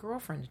ask my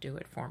girlfriend to do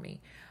it for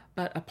me,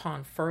 but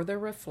upon further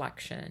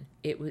reflection,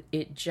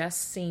 it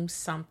just seemed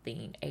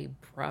something a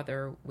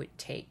brother would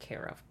take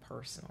care of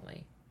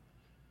personally.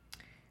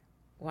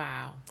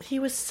 Wow. He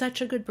was such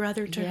a good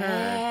brother to her.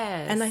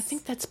 And I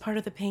think that's part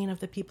of the pain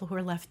of the people who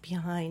are left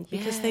behind,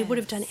 because they would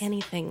have done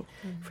anything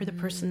for the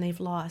person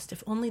they've lost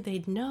if only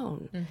they'd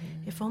known.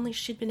 If only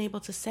she'd been able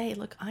to say,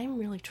 look, I'm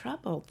really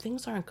troubled.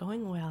 Things aren't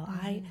going well.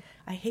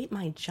 I hate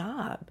my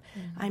job.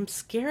 I'm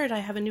scared. I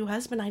have a new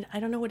husband. I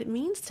don't know what it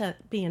means to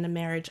be in a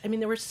marriage. I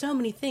mean, there were so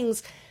many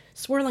things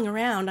swirling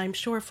around, I'm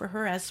sure, for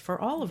her as for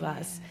all of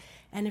us.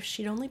 And if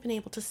she'd only been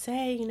able to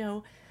say, you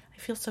know,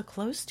 I feel so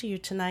close to you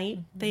tonight.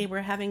 They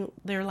were having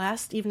their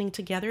last evening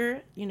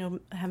together, you know,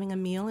 having a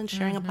meal and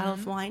sharing a bottle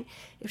of wine.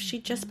 If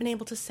she'd just been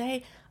able to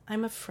say,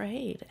 I'm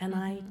afraid and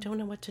I don't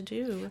know what to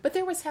do. But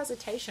there was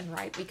hesitation,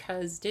 right?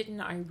 Because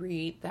didn't I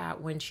read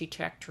that when she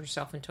checked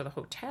herself into the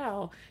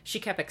hotel, she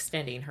kept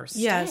extending her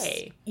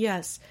stay?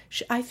 Yes.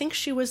 I think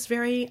she was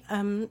very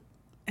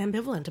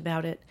ambivalent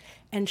about it.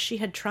 And she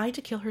had tried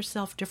to kill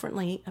herself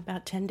differently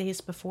about 10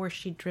 days before.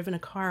 She'd driven a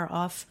car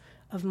off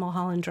of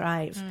Mulholland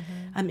Drive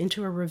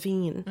into a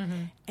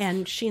ravine.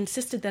 And she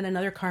insisted that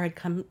another car had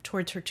come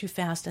towards her too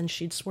fast and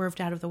she'd swerved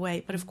out of the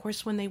way. But of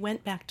course, when they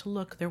went back to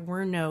look, there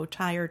were no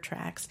tire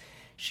tracks.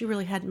 She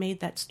really had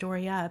made that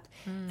story up.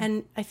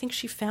 And I think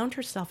she found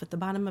herself at the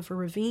bottom of a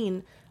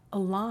ravine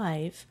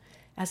alive,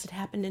 as it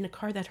happened in a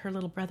car that her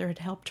little brother had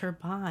helped her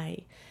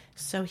buy.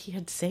 So he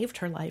had saved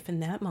her life in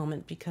that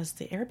moment because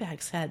the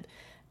airbags had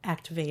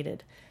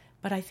activated.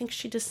 But I think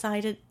she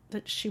decided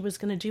that she was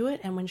going to do it,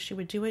 and when she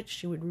would do it,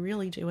 she would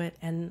really do it.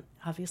 And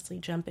obviously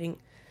jumping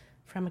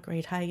from a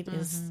great height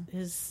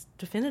is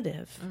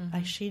definitive.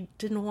 She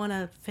didn't want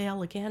to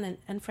fail again.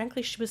 And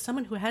frankly, she was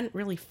someone who hadn't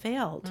really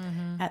failed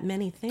at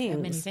many things.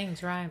 At many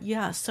things, right.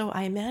 Yeah, so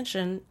I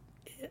imagine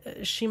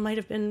she might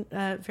have been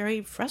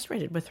very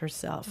frustrated with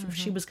herself. If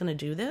she was going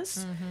to do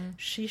this,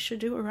 she should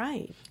do it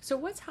right. So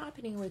what's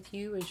happening with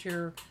you as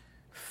you're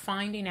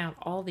finding out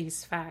all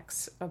these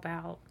facts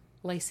about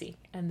Lacey,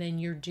 and then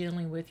you're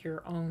dealing with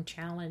your own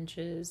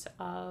challenges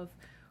of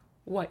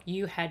what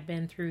you had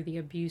been through, the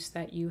abuse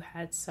that you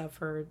had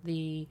suffered,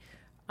 the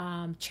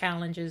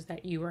challenges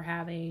that you were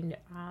having,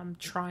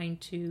 trying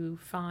to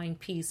find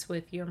peace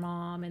with your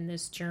mom in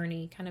this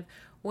journey? Kind of,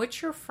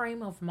 what's your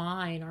frame of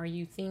mind? Are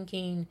you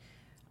thinking,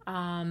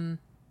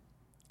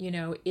 you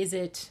know, is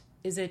it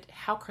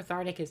how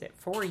cathartic is it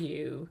for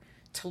you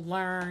to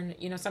learn.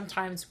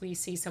 Sometimes we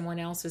see someone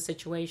else's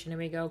situation and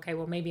we go, okay,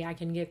 well, maybe I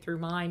can get through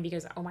mine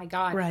because, oh my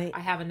God, I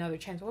have another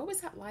chance. What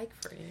was that like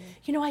for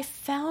you? I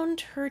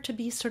found her to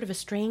be sort of a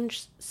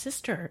strange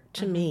sister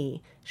to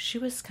me. She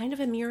was kind of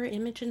a mirror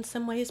image in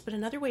some ways, but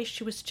in other ways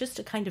she was just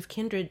a kind of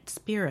kindred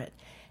spirit.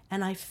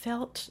 And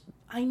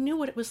I knew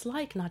what it was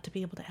like not to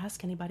be able to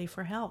ask anybody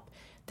for help.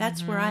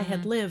 That's where I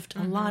had lived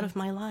a lot of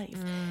my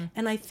life.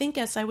 And I think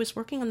as I was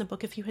working on the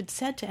book, if you had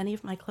said to any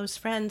of my close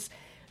friends,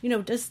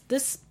 does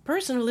this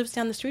person who lives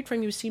down the street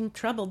from you seem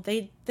troubled?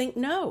 They'd think,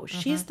 no,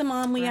 she's the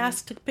mom we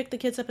asked to pick the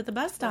kids up at the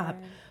bus stop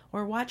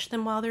or watch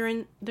them while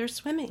they're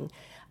swimming.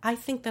 I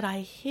think that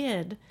I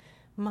hid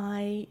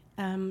my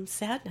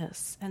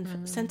sadness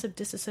and sense of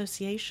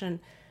disassociation.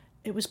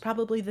 It was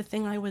probably the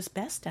thing I was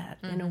best at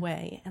in a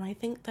way. And I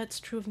think that's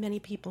true of many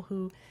people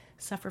who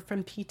suffer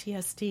from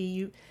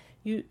PTSD.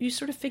 You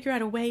sort of figure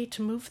out a way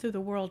to move through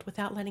the world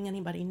without letting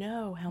anybody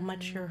know how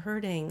much you're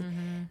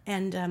hurting.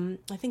 And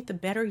I think the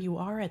better you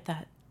are at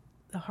that,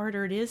 the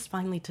harder it is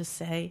finally to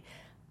say,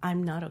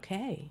 I'm not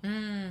okay.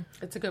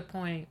 That's a good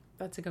point.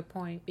 That's a good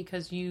point,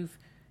 because you've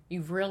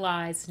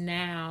realized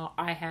now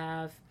I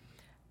have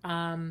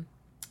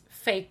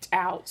faked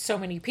out so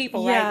many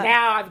people. Right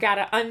now I've got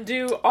to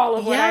undo all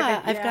of what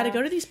I've got to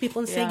go to these people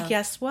and say,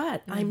 guess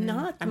what? I'm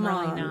not the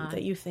mom really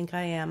that you think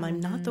I am. I'm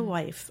not the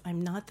wife.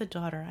 I'm not the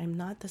daughter. I'm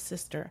not the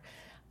sister.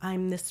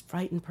 I'm this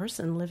frightened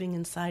person living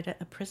inside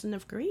a prison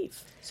of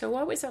grief. So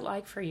what was it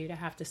like for you to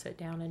have to sit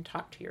down and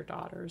talk to your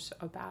daughters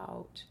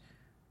about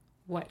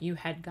what you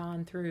had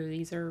gone through?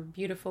 These are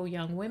beautiful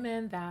young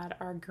women that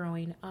are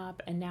growing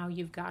up, and now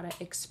you've got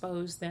to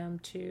expose them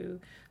to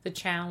the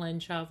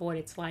challenge of what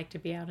it's like to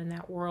be out in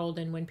that world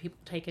and when people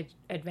take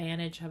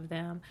advantage of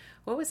them.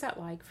 What was that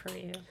like for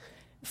you?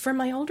 For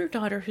my older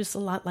daughter, who's a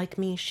lot like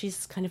me,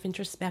 she's kind of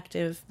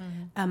introspective.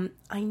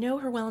 I know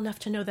her well enough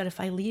to know that if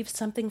I leave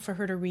something for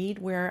her to read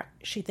where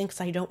she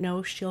thinks I don't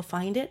know, she'll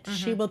find it.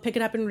 She will pick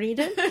it up and read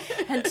it.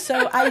 And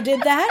so I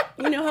did that.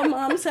 You know how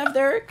moms have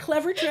their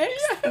clever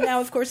tricks? Yes. Now,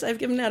 of course, I've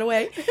given that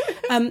away.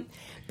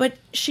 But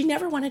she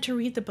never wanted to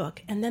read the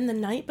book. And then the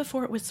night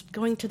before it was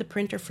going to the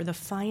printer for the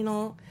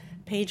final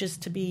pages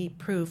to be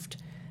proofed,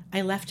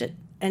 I left it.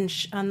 And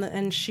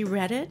she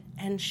read it,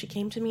 and she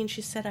came to me and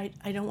she said,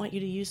 I don't want you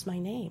to use my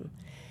name.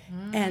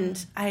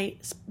 And I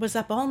was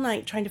up all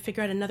night trying to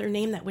figure out another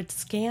name that would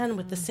scan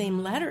with the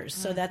same letters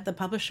so that the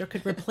publisher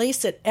could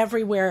replace it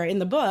everywhere in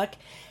the book.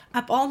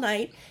 Up all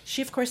night.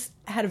 She, of course,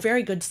 had a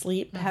very good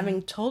sleep,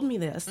 having told me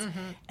this.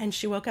 And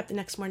she woke up the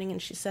next morning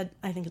and she said,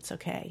 I think it's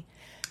okay.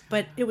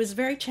 But it was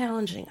very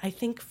challenging, I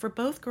think, for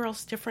both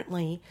girls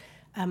differently,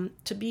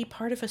 to be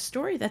part of a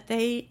story that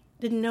they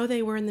didn't know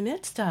they were in the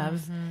midst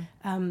of,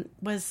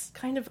 was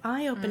kind of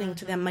eye-opening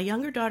to them. My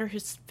younger daughter,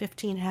 who's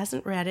 15,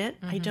 hasn't read it.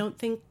 I don't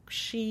think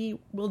she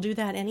will do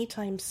that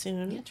anytime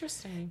soon.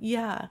 Interesting.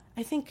 Yeah.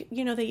 I think,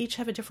 they each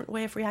have a different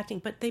way of reacting,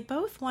 but they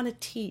both want to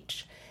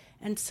teach.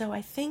 And so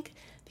I think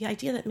the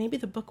idea that maybe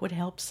the book would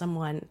help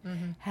someone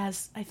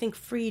has, I think,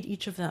 freed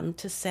each of them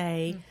to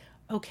say,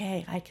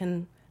 okay, I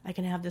can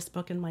have this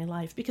book in my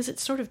life. Because it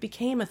sort of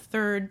became a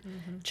third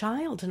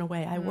child in a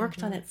way. I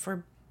worked on it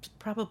for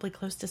probably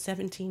close to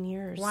 17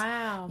 years.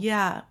 Wow.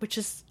 Yeah, which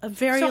is a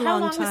very long time. So how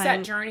long was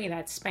that journey,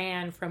 that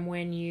span from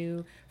when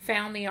you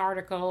found the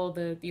article,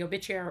 the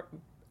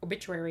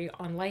obituary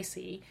on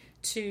Lacey,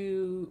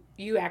 to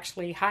you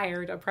actually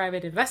hired a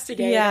private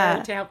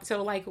investigator to help?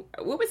 So,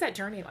 what was that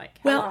journey like?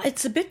 Well,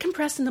 it's a bit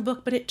compressed in the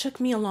book, but it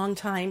took me a long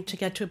time to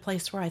get to a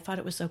place where I thought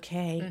it was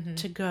okay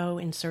to go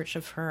in search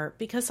of her,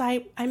 because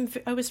I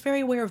was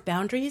very aware of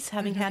boundaries,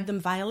 having had them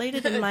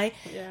violated in my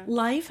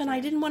life, and I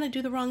didn't want to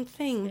do the wrong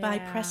thing by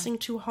pressing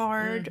too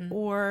hard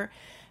or,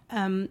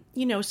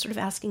 sort of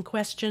asking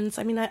questions.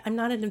 I mean, I'm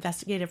not an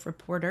investigative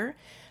reporter.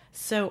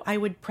 So I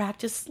would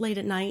practice late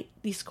at night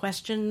these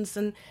questions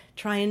and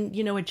try and,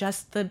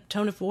 adjust the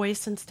tone of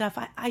voice and stuff.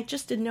 I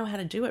just didn't know how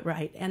to do it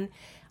right. And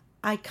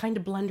I kind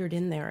of blundered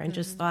in there and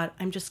just thought,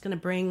 I'm just going to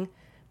bring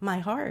my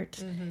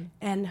heart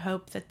and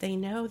hope that they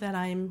know that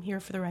I'm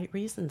here for the right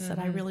reasons, that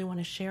I really want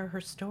to share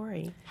her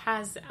story.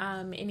 Has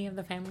any of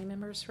the family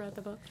members read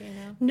the book, do you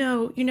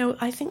know? No,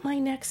 I think my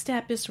next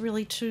step is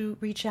really to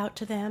reach out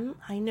to them.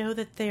 I know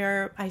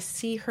that I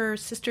see her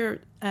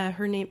sister,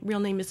 her real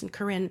name isn't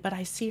Corinne, but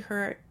I see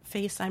her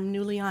face. I'm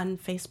newly on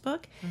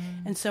Facebook,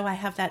 and so I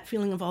have that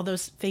feeling of all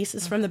those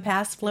faces from the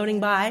past floating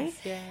by,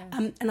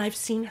 and I've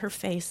seen her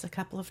face a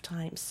couple of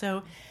times.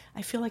 So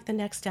I feel like the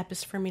next step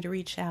is for me to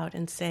reach out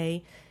and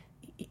say,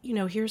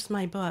 here's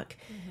my book.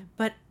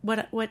 But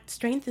what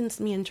strengthens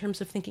me in terms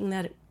of thinking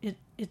that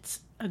it's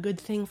a good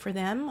thing for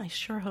them, I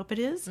sure hope it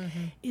is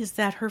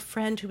that her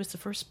friend, who was the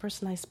first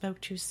person I spoke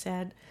to,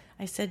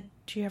 I said,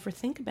 do you ever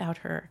think about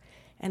her?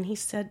 And he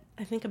said,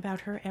 I think about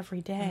her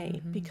every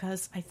day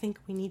because I think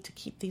we need to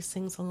keep these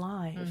things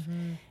alive.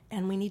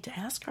 And we need to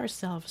ask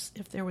ourselves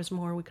if there was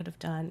more we could have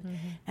done.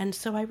 And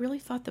so I really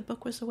thought the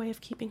book was a way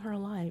of keeping her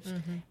alive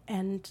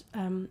and,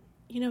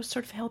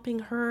 sort of helping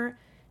her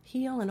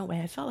heal in a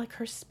way. I felt like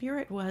her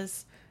spirit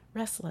was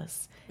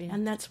restless.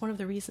 And that's one of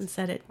the reasons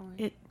that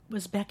it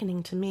was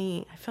beckoning to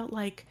me. I felt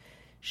like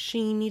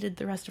she needed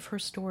the rest of her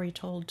story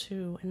told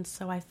too, and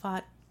so I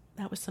thought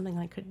that was something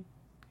I could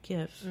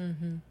give.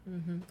 Mm-hmm,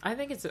 mm-hmm. I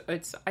think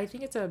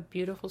it's a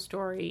beautiful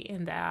story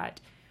in that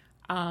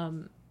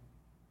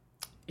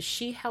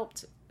she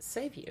helped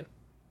save you,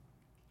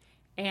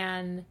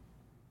 and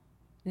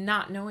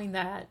not knowing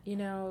that, you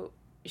know,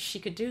 she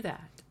could do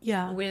that.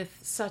 Yeah. With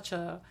such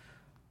a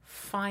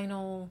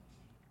final,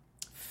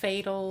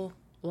 fatal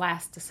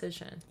last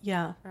decision.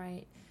 Yeah.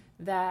 Right.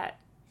 That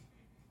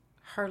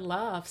her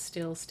love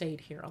still stayed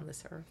here on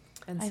this earth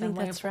in some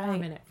way or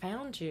form, and it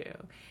found you,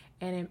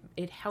 and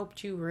it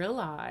helped you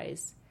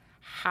realize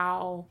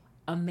how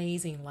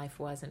amazing life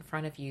was in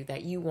front of you,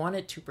 that you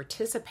wanted to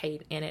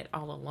participate in it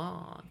all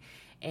along,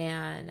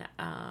 and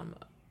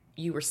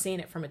you were seeing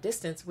it from a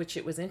distance, which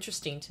it was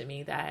interesting to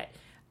me that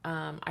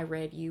I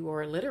read you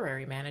were a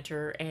literary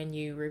manager and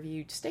you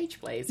reviewed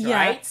stage plays,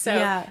 right?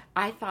 So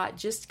I thought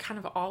just kind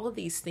of all of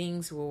these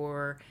things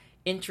were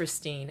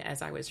interesting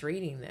as I was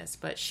reading this,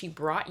 but she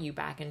brought you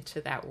back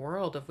into that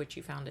world of which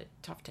you found it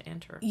tough to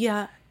enter.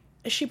 Yeah,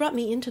 she brought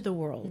me into the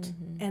world,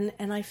 and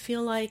I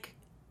feel like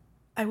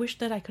I wish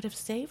that I could have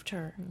saved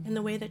her in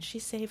the way that she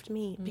saved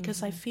me,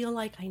 because I feel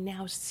like I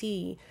now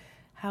see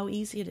how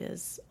easy it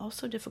is,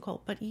 also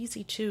difficult, but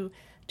easy to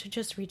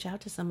just reach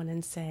out to someone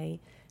and say,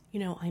 you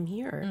know, I'm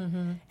here.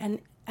 And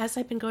as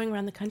I've been going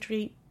around the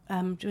country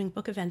doing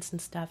book events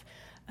and stuff,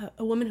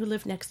 a woman who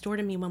lived next door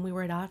to me when we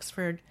were at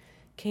Oxford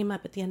came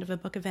up at the end of a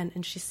book event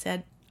and she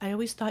said, I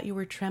always thought you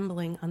were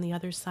trembling on the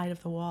other side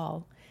of the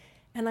wall.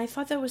 And I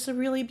thought that was a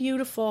really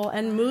beautiful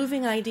and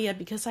moving idea,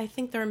 because I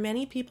think there are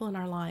many people in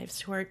our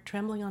lives who are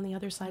trembling on the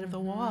other side of the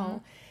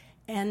wall,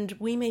 and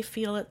we may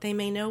feel it, they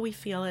may know we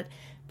feel it,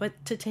 but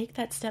to take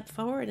that step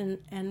forward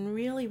and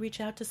really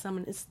reach out to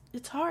someone,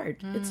 it's hard.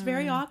 It's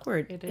very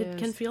awkward. It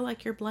can feel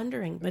like you're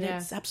blundering, but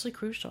it's absolutely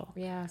crucial.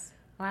 Yes.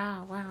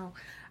 Wow.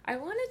 I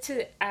wanted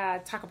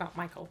to talk about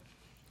Michael,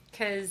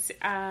 because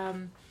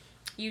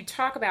you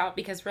talk about,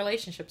 because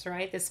relationships,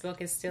 right? This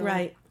book is still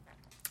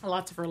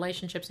lots of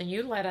relationships, and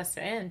you let us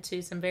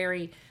into some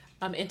very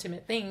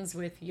intimate things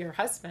with your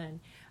husband.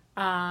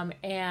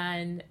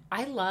 And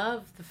I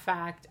love the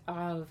fact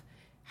of,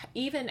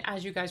 even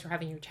as you guys were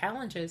having your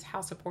challenges,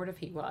 how supportive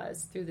he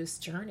was through this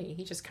journey.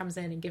 He just comes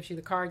in and gives you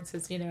the card and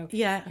says, you know,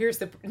 here's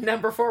the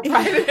number 4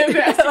 private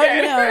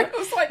investigator. I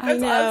was like,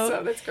 that's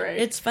awesome. That's great.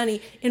 It's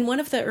funny. In one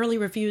of the early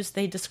reviews,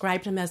 they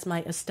described him as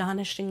my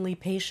astonishingly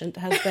patient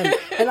husband.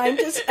 And I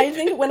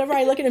think whenever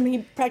I look at him, he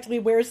practically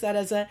wears that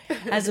as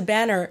a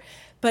banner.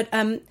 But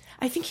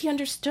I think he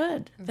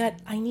understood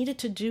that I needed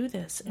to do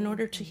this in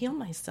order to heal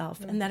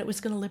myself, and that it was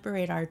going to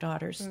liberate our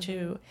daughters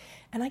too.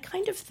 And I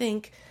kind of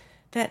think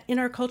that in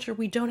our culture,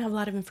 we don't have a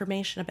lot of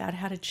information about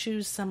how to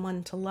choose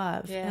someone to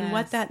love and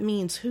what that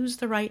means, who's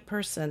the right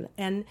person.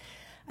 And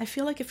I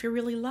feel like if you're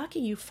really lucky,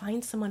 you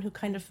find someone who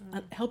kind of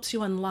helps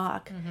you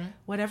unlock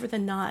whatever the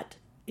knot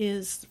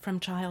is from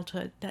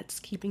childhood that's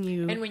keeping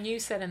you. And when you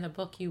said in the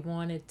book you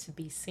wanted to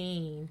be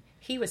seen,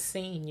 he was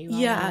seeing you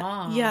all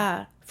along.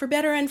 Yeah, for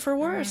better and for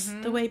worse,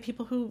 the way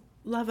people who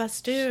love us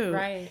do.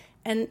 Right.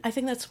 And I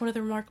think that's one of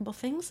the remarkable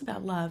things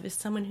about love, is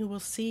someone who will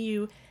see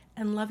you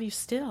and love you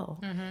still.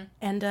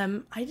 And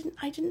I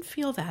didn't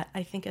feel that,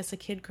 I think, as a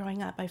kid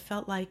growing up. I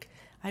felt like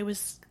I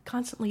was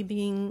constantly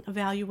being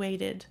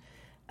evaluated.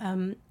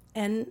 And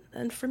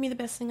for me, the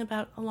best thing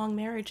about a long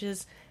marriage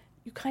is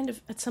you kind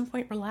of at some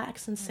point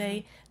relax and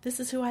say, this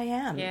is who I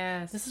am.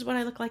 Yes. This is what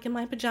I look like in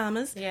my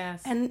pajamas.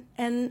 Yes.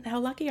 And how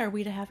lucky are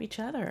we to have each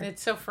other?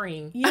 It's so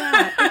freeing.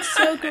 Yeah, it's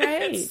so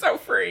great. It's so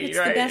freeing, it's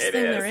the best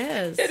thing there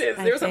is. It is.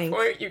 There's a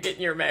point you get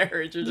in your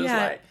marriage, you're just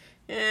like,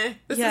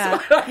 this is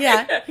what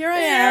here I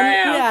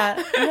am.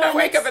 Yeah. I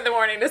wake up in the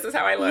morning, this is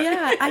how I look.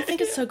 Yeah, I think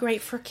it's so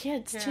great for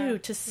kids, too,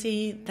 to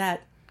see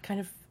that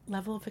kind of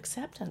level of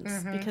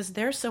acceptance, because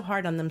they're so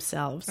hard on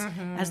themselves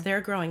as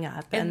they're growing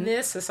up. And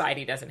this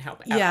society doesn't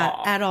help at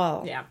all. At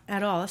all. Yeah.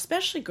 At all,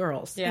 especially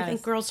girls. Yes. I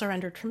think girls are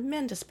under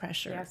tremendous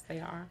pressure. Yes, they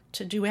are.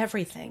 To do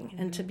everything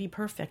and to be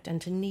perfect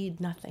and to need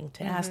nothing,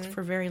 to ask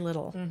for very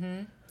little.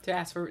 To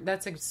ask for,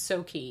 that's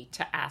so key,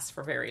 to ask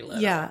for very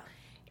little. Yeah.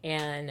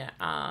 And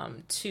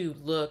to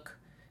look,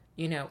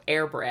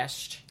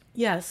 airbrushed.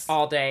 Yes.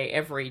 All day,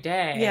 every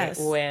day. Yes.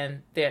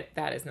 When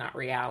that is not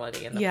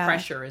reality, and the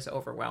pressure is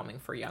overwhelming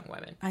for young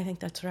women. I think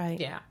that's right.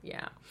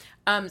 Yeah.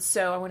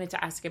 So I wanted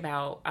to ask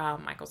about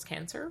Michael's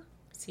cancer.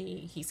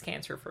 He's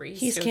cancer free.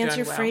 He's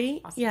cancer free.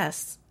 Well. Awesome.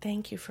 Yes.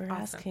 Thank you for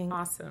asking.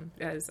 Awesome.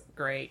 That is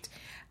great.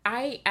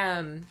 I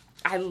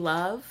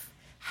love,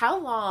 how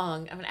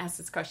long, I'm going to ask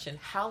this question.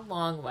 How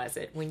long was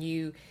it when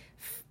you,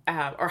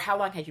 or how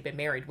long had you been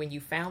married when you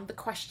found the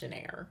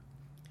questionnaire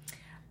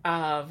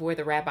of where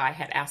the rabbi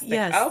had asked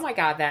oh my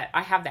God,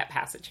 I have that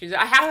passage.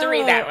 I have to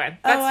read that one.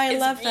 I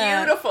love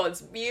that. Beautiful.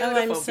 It's beautiful.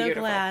 I'm so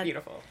beautiful, glad.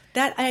 Beautiful.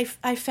 That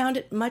I found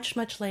it much,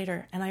 much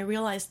later, and I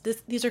realized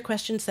these are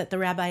questions that the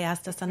rabbi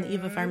asked us on the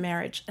eve of our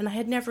marriage, and I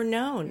had never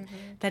known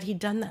that he'd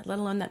done that, let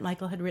alone that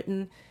Michael had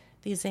written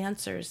these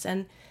answers.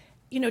 And,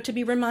 to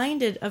be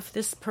reminded of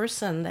this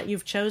person that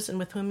you've chosen,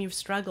 with whom you've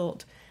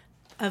struggled,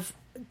 of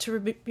to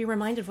be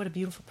reminded what a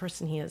beautiful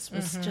person he is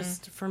was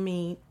just, for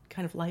me,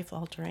 kind of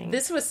life-altering.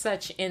 This was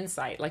such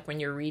insight. Like when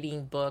you're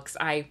reading books,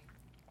 I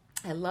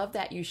love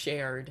that you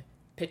shared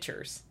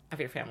pictures of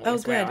your family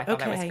as well. I thought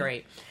that was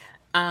great.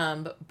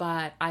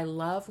 But I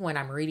love when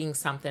I'm reading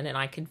something and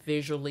I could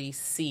visually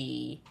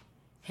see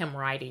him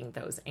writing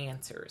those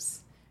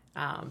answers.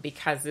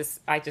 Because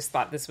I just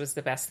thought this was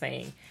the best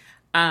thing.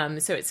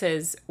 So it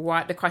says,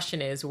 the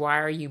question is, why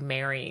are you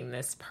marrying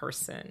this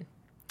person?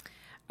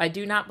 I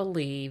do not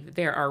believe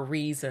there are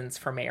reasons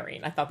for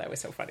marrying. I thought that was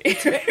so funny.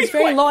 It's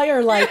very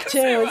lawyer-like,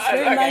 too. It's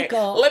very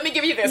Michael. Let me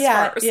give you this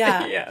first.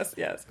 Yeah.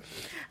 Yes.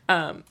 So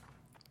I'm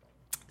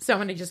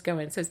going to just go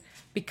in. It says,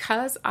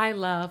 because I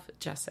love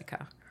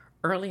Jessica,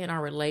 early in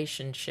our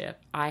relationship,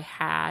 I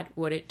had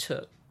what it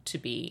took to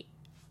be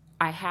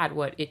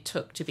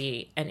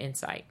an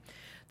insight.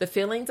 The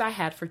feelings I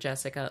had for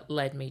Jessica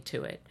led me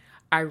to it.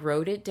 I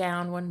wrote it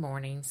down one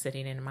morning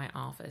sitting in my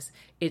office.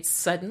 It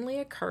suddenly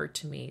occurred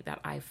to me that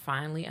I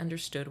finally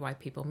understood why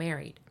people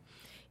married.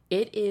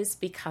 It is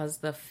because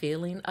the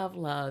feeling of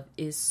love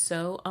is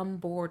so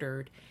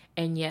unbordered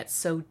and yet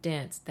so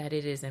dense that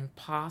it is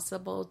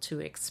impossible to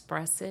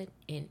express it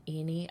in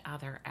any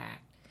other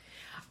act.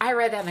 I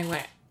read that and I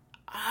went,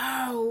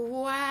 oh,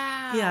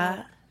 wow.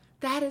 Yeah.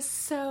 That is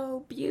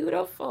so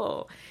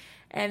beautiful.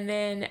 And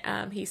then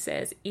he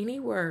says, any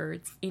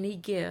words, any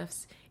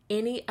gifts,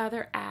 any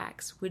other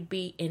acts would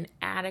be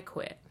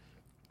inadequate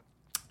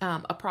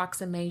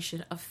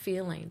approximation of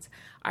feelings.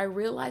 I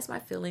realized my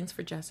feelings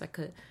for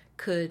Jessica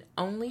could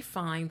only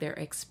find their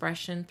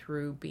expression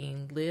through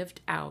being lived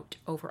out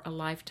over a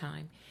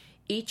lifetime.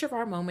 Each of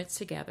our moments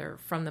together,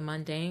 from the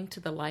mundane to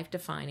the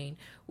life-defining,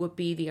 would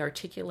be the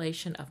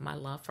articulation of my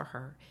love for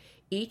her.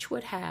 Each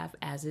would have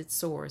as its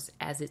source,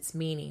 as its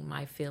meaning,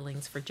 my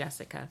feelings for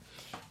Jessica.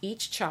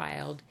 Each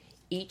child,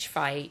 each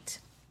fight,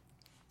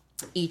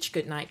 each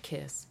goodnight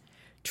kiss.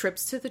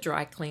 Trips to the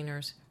dry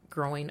cleaners,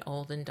 growing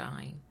old and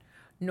dying.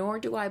 Nor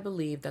do I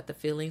believe that the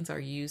feelings are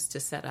used to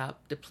set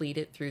up,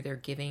 depleted through their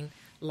giving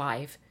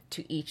life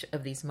to each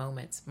of these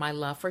moments. My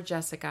love for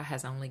Jessica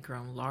has only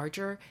grown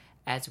larger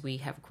as we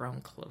have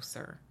grown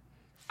closer.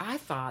 I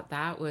thought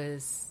that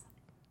was...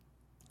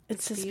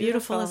 It's as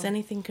beautiful as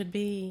anything could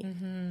be.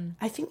 Mm-hmm.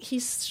 I think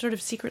he's sort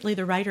of secretly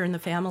the writer in the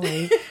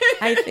family.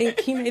 I think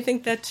he may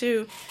think that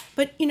too.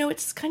 But,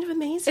 it's kind of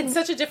amazing. It's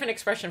such a different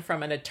expression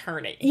from an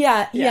attorney.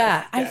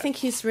 Yeah. I think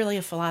he's really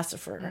a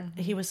philosopher.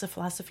 Mm-hmm. He was a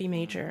philosophy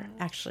major,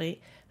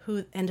 actually,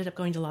 who ended up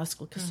going to law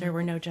school because there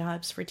were no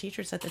jobs for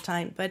teachers at the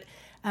time. But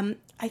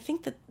I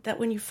think that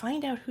when you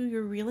find out who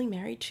you're really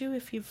married to,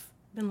 if you've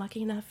been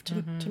lucky enough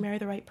to marry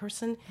the right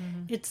person,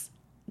 it's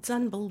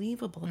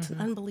unbelievable. It's an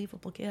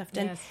unbelievable gift.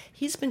 And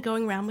he's been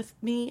going around with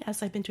me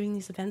as I've been doing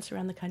these events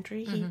around the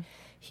country.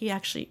 He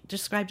actually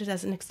described it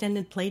as an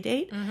extended play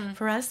date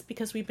for us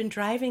because we've been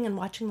driving and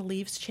watching the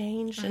leaves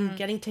change and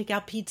getting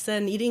takeout pizza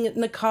and eating it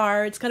in the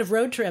car. It's kind of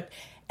road trip.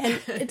 And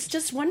it's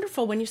just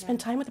wonderful when you spend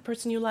time with the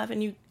person you love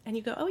and you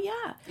go, oh,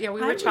 yeah. Yeah, we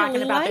were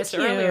talking about this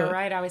earlier,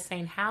 right? I was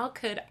saying, how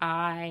could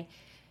I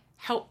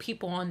help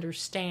people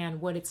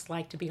understand what it's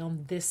like to be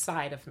on this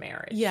side of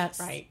marriage? Yes.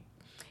 Right?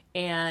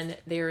 And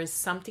there is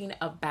something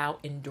about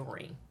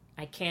enduring.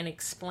 I can't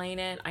explain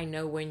it. I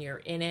know when you're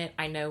in it.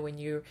 I know when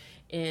you're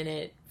in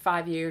it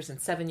 5 years and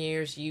 7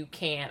 years, you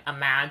can't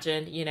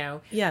imagine,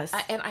 Yes.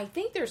 And I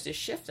think there's this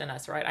shift in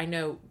us, right? I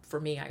know for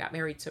me, I got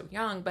married so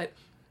young, but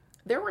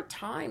there were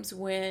times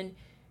when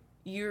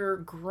you're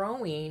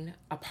growing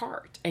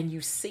apart and you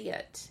see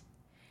it.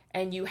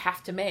 And you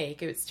have to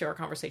make, it's to our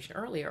conversation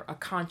earlier, a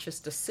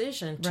conscious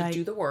decision to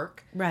do the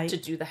work, to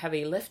do the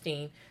heavy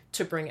lifting,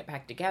 to bring it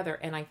back together.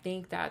 And I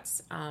think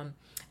that's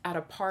at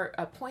a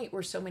point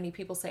where so many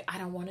people say, I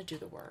don't want to do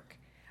the work.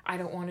 I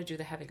don't want to do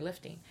the heavy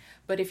lifting.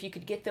 But if you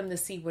could get them to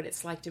see what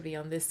it's like to be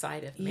on this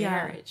side of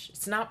marriage,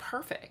 it's not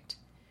perfect.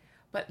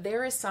 But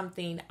there is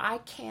something, I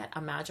can't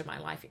imagine my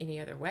life any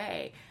other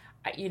way.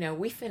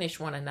 We finish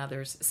one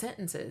another's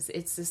sentences.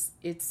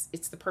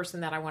 It's the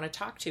person that I want to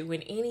talk to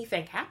when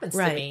anything happens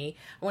to me.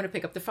 I want to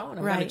pick up the phone.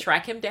 I want to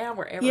track him down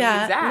wherever he's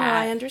at. Yeah, no,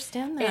 I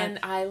understand that. And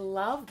I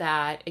love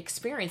that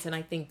experience. And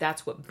I think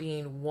that's what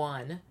being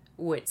one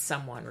with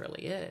someone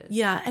really is.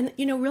 Yeah. And,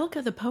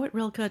 Rilke, the poet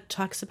Rilke,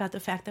 talks about the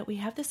fact that we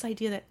have this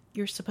idea that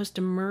you're supposed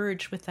to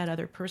merge with that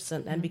other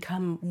person and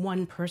become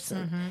one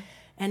person.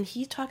 And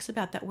he talks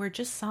about that we're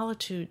just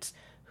solitudes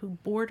who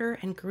border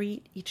and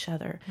greet each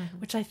other,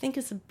 which I think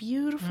is a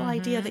beautiful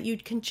idea, that you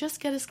can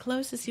just get as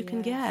close as you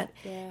can get.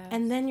 Yes.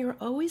 And then you're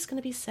always going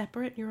to be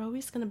separate. You're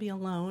always going to be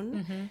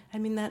alone. I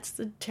mean, that's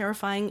the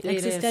terrifying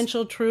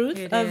existential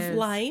truth of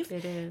life.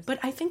 It is. But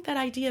I think that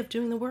idea of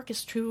doing the work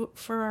is true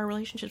for our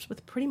relationships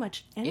with pretty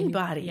much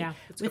anybody.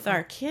 With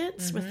our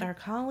kids, with our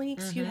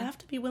colleagues. You have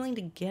to be willing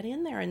to get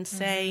in there and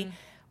say,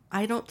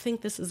 I don't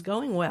think this is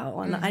going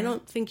well, and I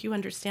don't think you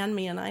understand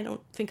me, and I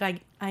don't think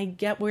I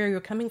get where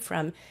you're coming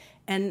from.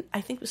 And I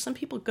think some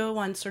people go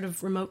on sort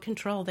of remote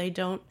control. They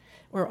don't,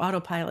 or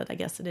autopilot, I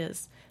guess it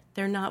is.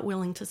 They're not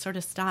willing to sort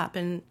of stop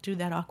and do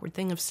that awkward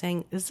thing of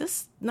saying, is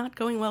this not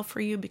going well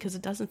for you because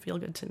it doesn't feel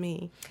good to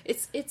me?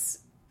 It's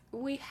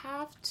we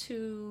have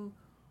to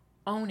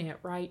own it,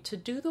 right? To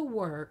do the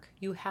work,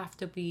 you have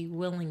to be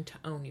willing to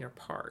own your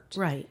part.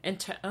 Right. And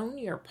to own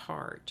your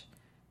part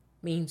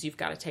means you've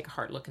got to take a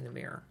hard look in the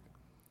mirror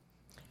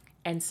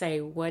and say,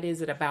 what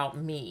is it about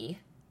me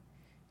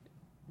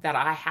that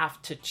I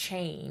have to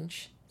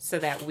change so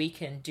that we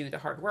can do the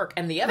hard work?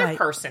 And the other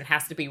person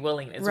has to be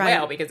willing as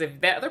well, because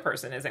if the other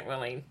person isn't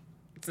willing,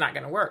 it's not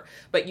going to work.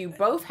 But you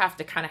both have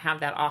to kind of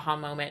have that aha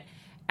moment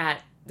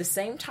at the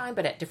same time,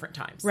 but at different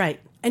times. Right.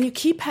 And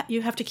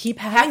you have to keep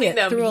having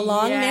it through a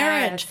long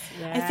marriage.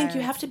 Yes. I think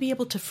you have to be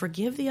able to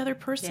forgive the other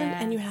person,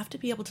 and you have to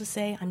be able to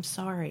say, I'm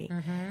sorry,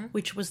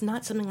 which was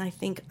not something I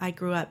think I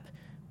grew up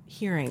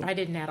hearing. I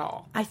didn't at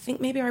all. I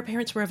think maybe our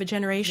parents were of a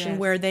generation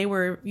where they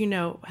were,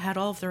 had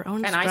all of their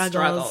own struggles. And I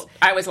struggled.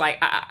 I was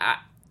like,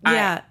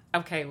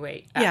 okay,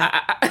 wait.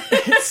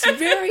 It's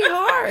very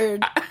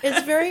hard.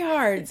 It's very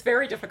hard. It's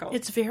very difficult.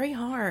 It's very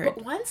hard.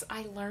 But once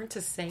I learned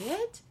to say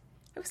it,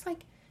 I was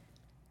like,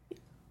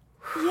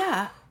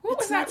 what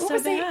was that?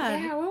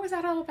 What was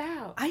that all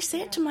about? I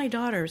say it to my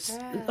daughters,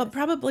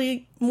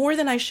 probably more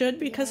than I should,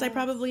 because I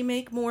probably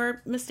make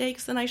more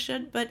mistakes than I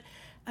should. But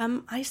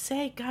I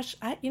say, gosh,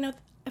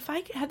 if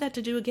I had that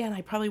to do again,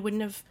 I probably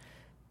wouldn't have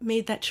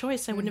made that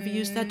choice. I wouldn't have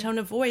used that tone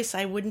of voice.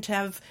 I wouldn't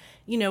have,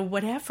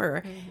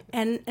 whatever.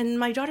 And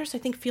my daughters, I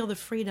think, feel the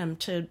freedom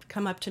to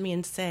come up to me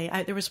and say,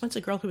 there was once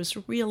a girl who was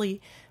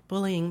really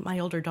bullying my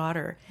older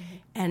daughter.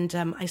 And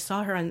I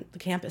saw her on the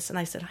campus, and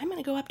I said, I'm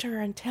going to go up to her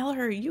and tell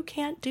her, you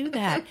can't do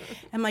that.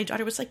 And my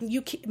daughter was like,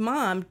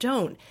 Mom,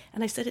 don't.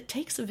 And I said, it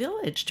takes a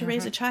village to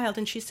raise a child.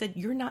 And she said,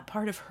 you're not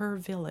part of her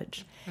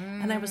village.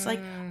 And I was like,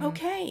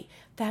 okay,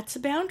 that's a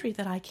boundary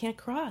that I can't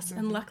cross.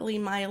 And luckily,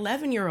 my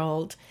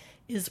 11-year-old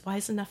is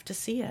wise enough to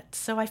see it.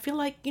 So I feel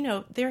like,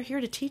 they're here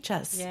to teach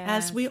us,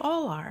 as we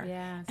all are.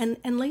 Yes.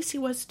 And Lacey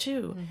was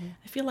too.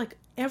 I feel like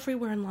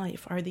everywhere in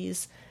life are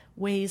these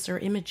ways or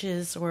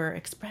images or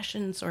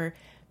expressions or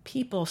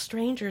people,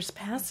 strangers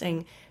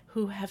passing,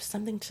 who have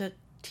something to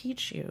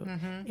teach you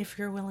if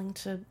you're willing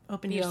to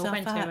open yourself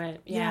up. To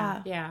it.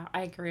 Yeah,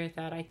 I agree with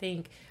that. I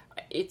think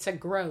it's a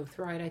growth,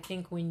 right? I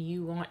think when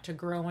you want to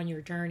grow on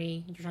your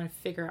journey, you're trying to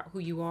figure out who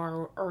you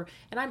are,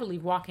 and I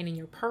believe walking in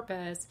your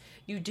purpose,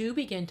 you do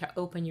begin to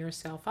open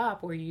yourself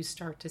up, where you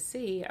start to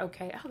see,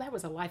 okay, that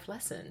was a life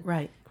lesson.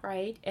 Right.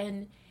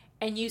 And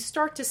you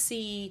start to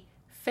see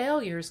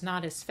failures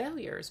not as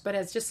failures, but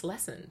as just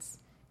lessons.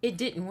 It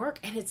didn't work,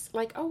 and it's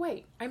like, oh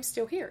wait, I'm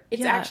still here.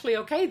 It's actually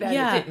okay that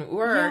it didn't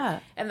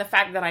work, and the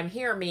fact that I'm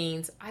here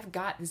means I've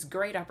got this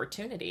great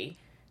opportunity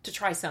to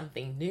try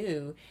something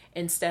new,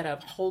 instead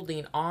of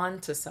holding on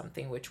to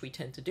something, which we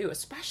tend to do,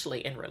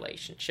 especially in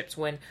relationships.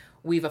 When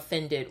we've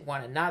offended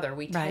one another,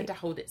 we tend to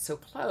hold it so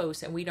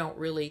close, and we don't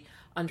really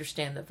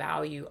understand the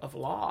value of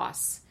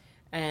loss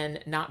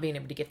and not being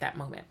able to get that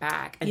moment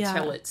back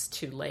until it's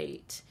too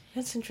late.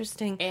 That's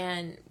interesting.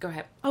 And go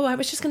ahead. Oh, I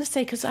was just going to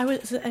say, because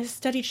I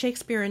studied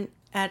Shakespeare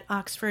at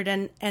Oxford,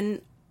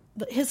 and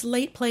his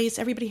late plays,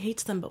 everybody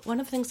hates them, but one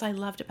of the things I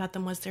loved about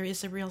them was there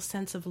is a real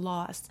sense of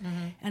loss.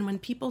 And when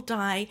people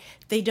die,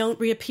 they don't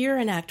reappear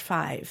in Act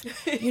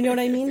 5. You know what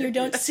I mean? You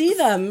don't see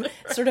them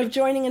sort of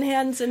joining in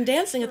hands and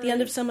dancing at the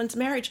end of someone's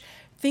marriage.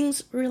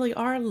 Things really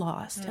are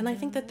lost. And I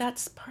think that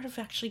that's part of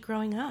actually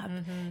growing up,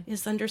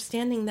 is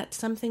understanding that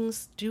some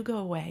things do go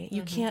away.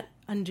 You can't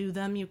undo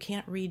them. You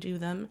can't redo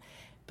them.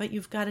 But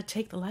you've got to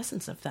take the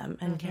lessons of them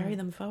and carry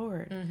them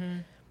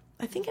forward.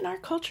 I think in our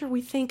culture,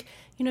 we think,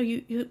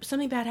 you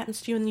something bad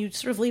happens to you and you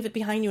sort of leave it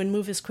behind you and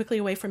move as quickly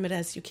away from it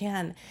as you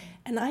can.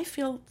 And I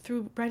feel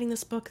through writing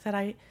this book that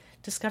I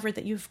discovered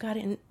that you've got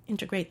to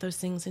integrate those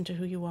things into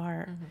who you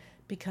are.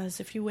 Because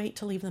if you wait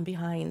to leave them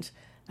behind,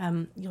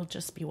 you'll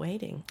just be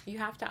waiting. You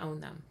have to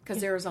own them,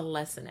 because there's a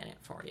lesson in it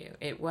for you.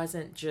 It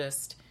wasn't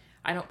just,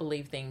 I don't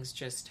believe things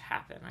just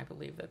happen. I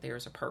believe that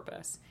there's a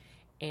purpose.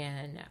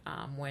 And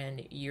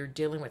when you're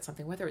dealing with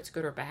something, whether it's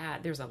good or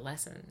bad, there's a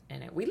lesson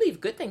in it. We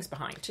leave good things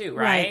behind too,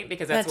 right?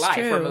 Because that's life.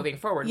 True. We're moving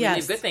forward. Yes.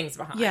 We leave good things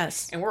behind.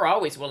 Yes. And we're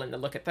always willing to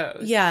look at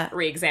those.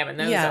 Re-examine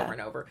those over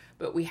and over.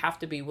 But we have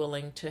to be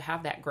willing to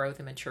have that growth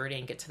and maturity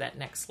and get to that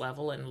next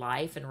level in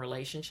life and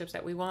relationships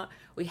that we want.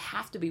 We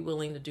have to be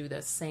willing to do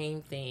the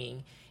same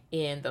thing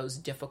in those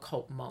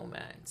difficult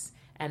moments.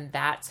 And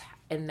that's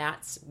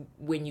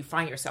when you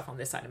find yourself on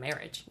this side of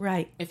marriage.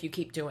 Right. If you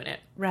keep doing it.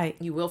 Right.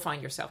 You will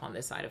find yourself on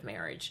this side of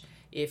marriage.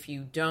 If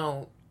you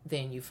don't,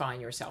 then you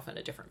find yourself in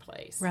a different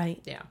place.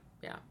 Right. Yeah.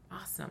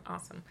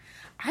 Awesome.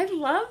 I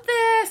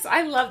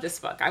love this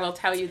book. I will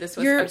tell you, this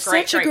was You're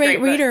such a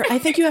great reader. I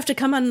think you have to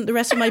come on the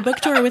rest of my book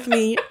tour with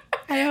me.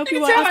 I hope you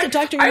will have to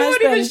talk to your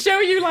husband. I won't even show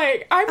you,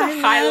 I'm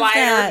a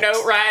highlighter,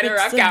 note writer.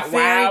 I've got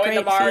wow in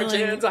the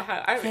margins.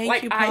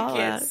 Thank you, Paula. I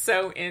get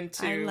so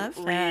into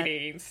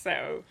reading.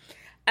 So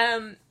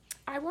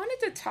I wanted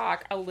to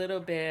talk a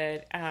little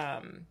bit. I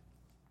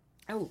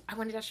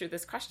wanted to ask you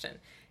this question.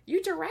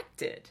 You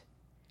directed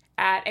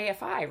at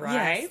AFI,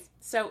 right? Yes.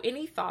 So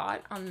any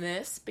thought on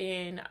this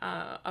being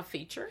a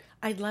feature?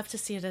 I'd love to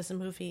see it as a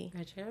movie.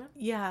 Would you?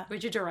 Yeah.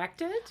 Would you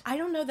direct it? I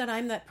don't know that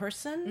I'm that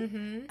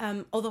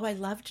person, although I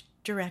loved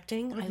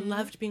directing. I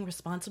loved being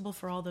responsible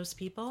for all those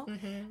people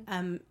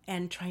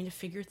and trying to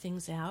figure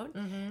things out.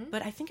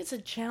 But I think it's a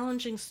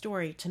challenging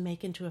story to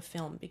make into a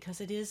film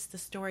because it is the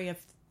story of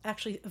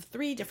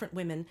three different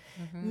women,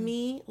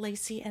 me,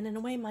 Lacey, and in a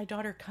way my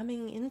daughter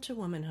coming into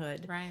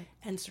womanhood, right,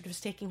 and sort of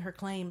staking her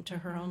claim to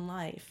her own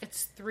life.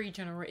 It's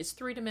it's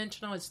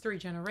three-dimensional, it's three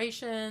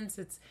generations,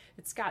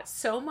 it's got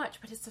so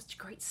much, but it's such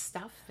great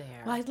stuff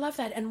there. Well, I love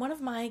that, and one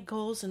of my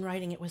goals in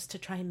writing it was to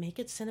try and make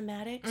it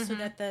cinematic so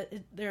that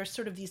there are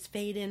sort of these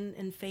fade in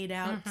and fade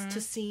outs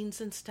to scenes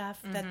and stuff,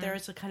 that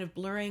there's a kind of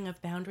blurring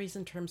of boundaries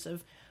in terms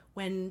of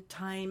when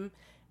time,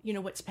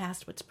 what's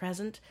past, what's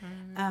present.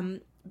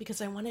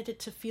 Because I wanted it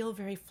to feel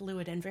very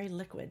fluid and very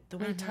liquid, the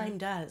way time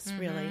does,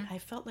 really. I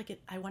felt like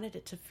I wanted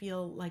it to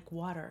feel like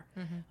water,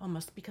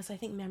 almost, because I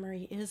think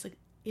memory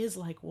is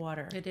like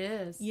water. It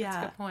is.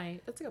 Yeah.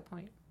 That's a good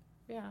point.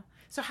 Yeah.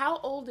 So how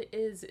old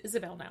is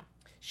Isabel now?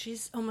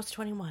 She's almost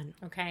 21.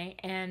 Okay.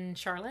 And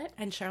Charlotte?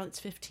 And Charlotte's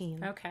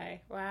 15. Okay.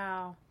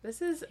 Wow.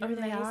 This is Here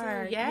amazing. they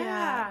are.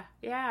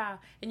 Yeah.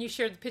 And you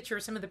shared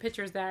some of the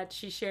pictures that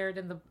she shared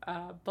in the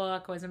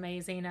book was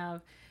amazing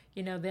of,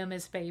 them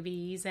as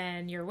babies,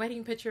 and your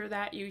wedding picture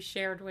that you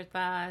shared with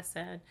us,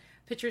 and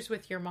pictures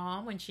with your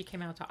mom when she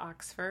came out to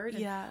Oxford.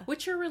 Yeah.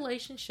 What's your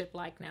relationship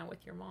like now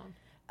with your mom?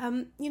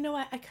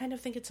 I kind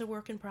of think it's a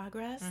work in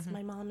progress.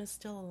 My mom is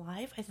still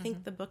alive. I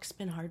think the book's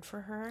been hard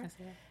for her.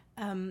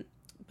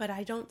 But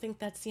I don't think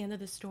that's the end of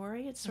the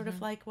story. It's sort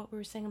of like what we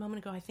were saying a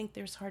moment ago. I think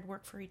there's hard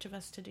work for each of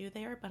us to do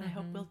there, but I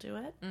hope we'll do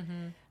it.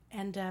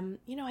 And,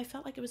 I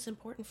felt like it was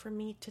important for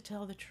me to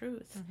tell the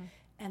truth.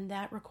 And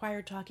that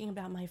required talking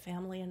about my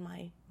family and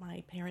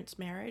my parents'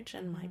 marriage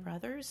and my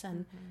brothers.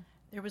 And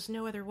there was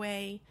no other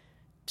way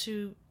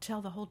to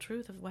tell the whole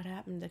truth of what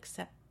happened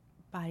except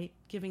by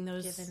giving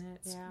those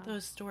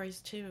stories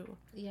too.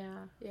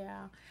 Yeah.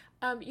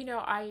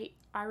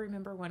 I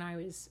remember when I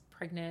was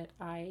pregnant,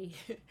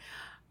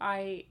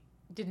 I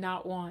did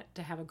not want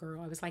to have a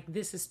girl. I was like,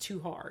 this is too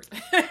hard.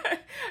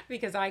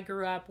 Because I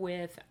grew up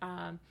with...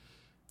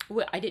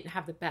 I didn't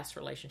have the best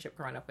relationship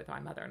growing up with my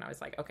mother, and I was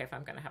like, okay, if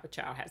I'm going to have a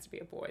child, it has to be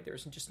a boy.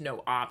 There's just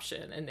no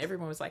option. And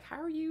everyone was like,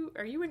 are you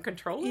in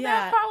control of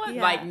that, Paula?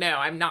 Yeah. Like, no,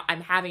 I'm not.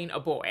 I'm having a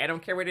boy. I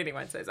don't care what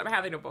anyone says. I'm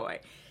having a boy.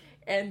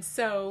 And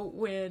so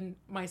when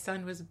my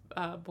son was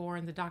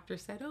born, the doctor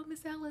said, oh,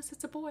 Miss Ellis,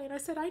 it's a boy. And I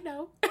said, I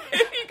know.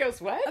 He goes,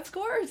 what? Of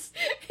course.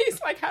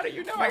 He's like, how do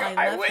you know?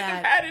 I wouldn't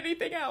have had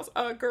anything else.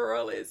 A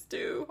girl is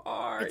too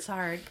hard. It's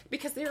hard.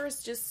 Because there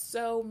is just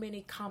so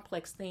many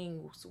complex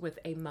things with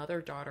a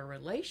mother-daughter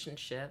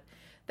relationship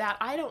that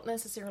I don't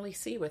necessarily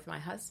see with my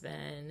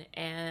husband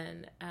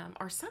and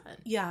our son.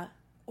 Yeah.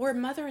 Or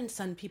mother and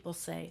son, people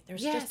say.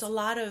 There's just a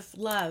lot of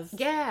love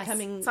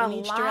coming in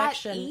each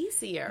direction.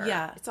 Easier.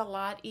 Yeah. It's a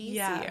lot easier.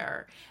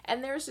 Yeah.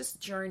 And there's this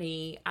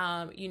journey,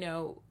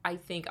 I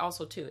think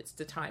also, too, it's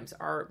the times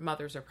our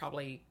mothers are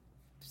probably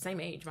same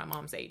age. My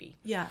mom's 80.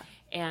 Yeah.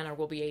 And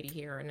we'll be 80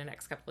 here in the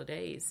next couple of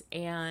days.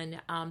 And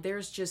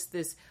there's just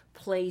this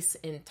place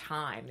in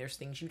time. There's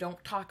things you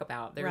don't talk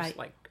about. There's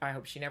like, I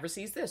hope she never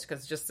sees this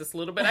because just this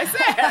little bit I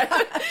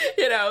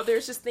said.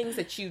 There's just things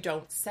that you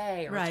don't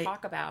say or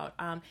talk about.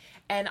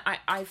 And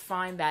I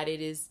find that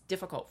it is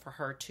difficult for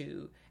her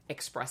to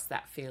express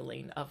that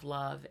feeling of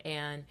love.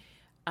 And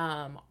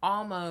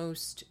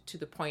almost to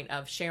the point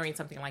of sharing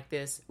something like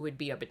this would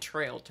be a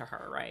betrayal to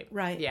her, right?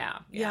 Right.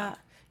 Yeah.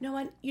 No,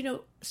 and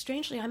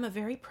strangely, I'm a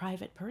very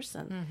private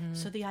person.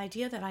 So the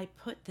idea that I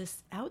put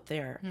this out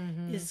there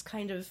is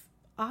kind of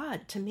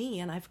odd to me.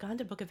 And I've gone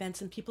to book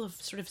events and people have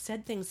sort of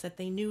said things that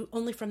they knew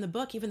only from the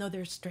book, even though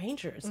they're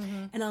strangers.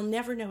 And I'll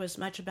never know as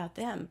much about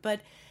them.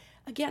 But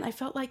again, I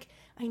felt like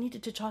I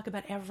needed to talk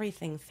about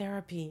everything,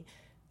 therapy,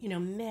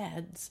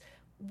 meds,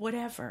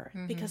 whatever,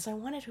 because I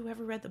wanted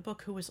whoever read the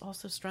book who was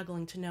also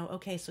struggling to know,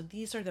 okay, so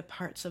these are the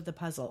parts of the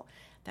puzzle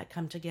that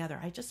come together.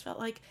 I just felt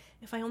like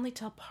if I only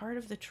tell part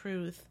of the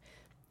truth,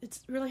 it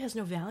really has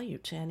no value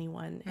to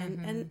anyone,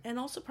 and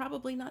also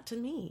probably not to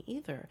me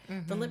either.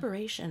 The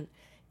liberation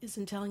is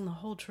in telling the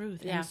whole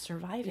truth and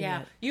surviving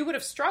it. You would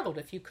have struggled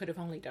if you could have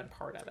only done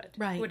part of it.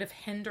 Right. It would have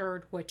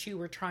hindered what you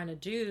were trying to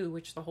do,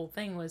 which the whole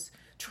thing was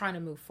trying to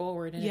move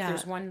forward. And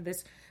if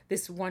there's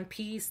this one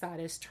piece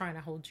that is trying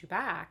to hold you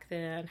back,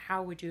 then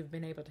how would you have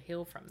been able to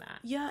heal from that?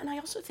 Yeah, and I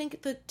also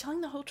think that telling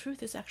the whole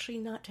truth is actually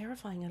not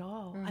terrifying at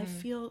all. I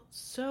feel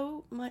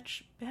so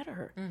much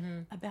better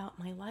about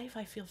my life.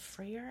 I feel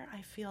freer.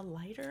 I feel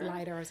lighter.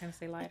 I was going to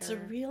say lighter. It's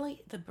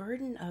the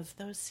burden of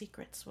those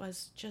secrets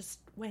was just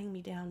weighing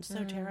me down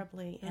so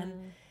terribly.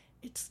 And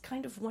it's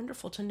kind of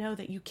wonderful to know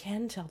that you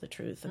can tell the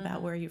truth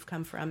about where you've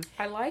come from.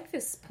 I like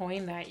this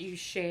poem that you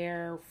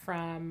share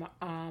from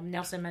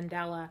Nelson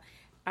Mandela.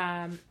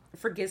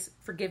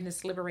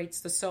 Forgiveness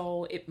liberates the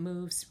soul. It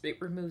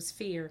removes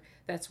fear.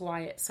 That's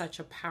why it's such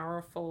a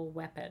powerful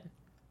weapon.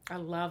 I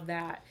love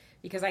that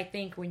because I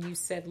think when you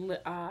said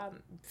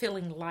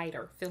feeling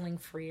lighter, feeling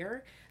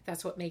freer,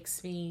 that's what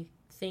makes me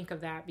think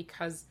of that,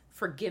 because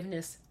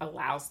forgiveness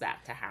allows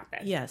that to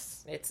happen.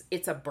 Yes,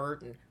 it's a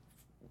burden.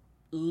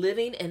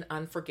 living in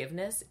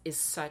unforgiveness is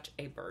such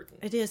a burden.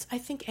 It is. I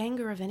think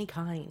anger of any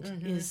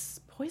kind is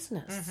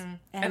poisonous.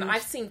 And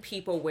I've seen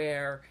people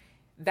where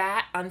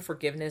that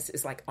unforgiveness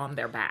is like on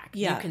their back.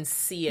 You can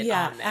see it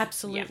on them.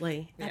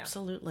 Absolutely.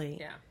 Absolutely.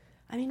 Yeah.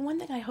 I mean, one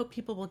thing I hope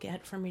people will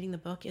get from reading the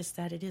book is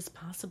that it is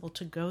possible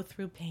to go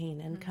through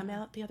pain and come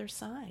out the other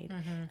side,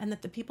 and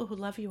that the people who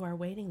love you are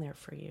waiting there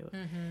for you.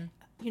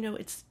 You know,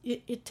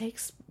 it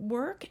takes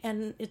work,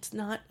 and it's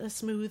not a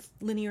smooth,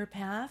 linear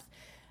path,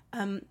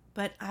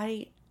 but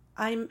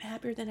I'm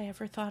happier than I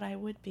ever thought I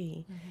would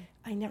be.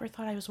 I never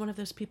thought I was one of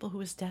those people who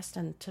was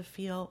destined to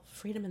feel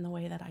freedom in the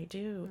way that I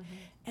do,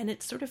 and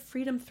it's sort of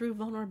freedom through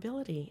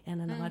vulnerability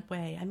in an odd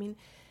way. I mean,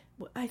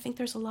 I think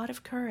there's a lot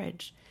of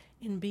courage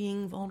in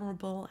being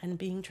vulnerable and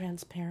being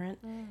transparent.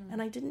 And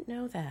I didn't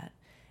know that.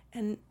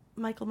 And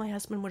Michael, my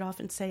husband, would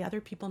often say other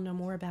people know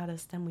more about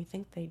us than we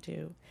think they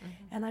do.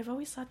 And I've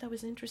always thought that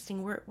was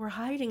interesting. We're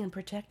hiding and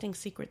protecting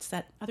secrets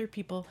that other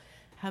people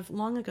have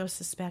long ago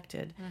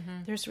suspected.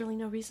 There's really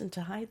no reason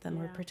to hide them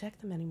or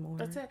protect them anymore.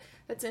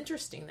 That's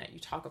interesting that you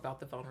talk about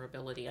the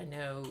vulnerability. I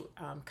know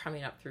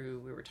coming up through,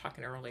 we were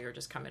talking earlier,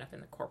 just coming up in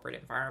the corporate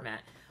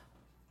environment,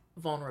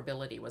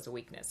 vulnerability was a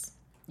weakness.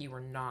 You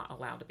were not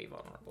allowed to be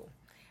vulnerable.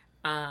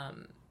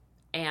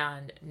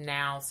 And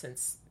now,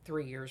 since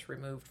 3 years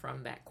removed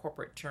from that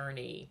corporate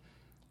journey,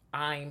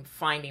 I'm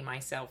finding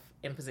myself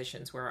in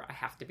positions where I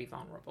have to be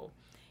vulnerable.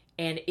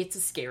 And it's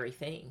a scary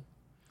thing.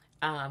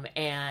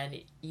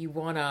 And you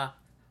want to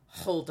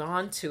hold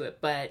on to it.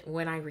 But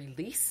when I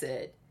release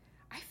it,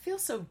 I feel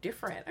so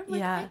different. I'm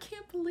like, I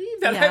can't believe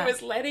that I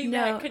was letting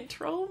that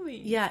control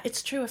me. Yeah,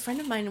 it's true. A friend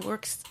of mine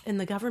works in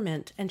the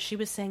government, and she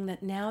was saying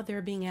that now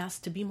they're being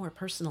asked to be more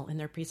personal in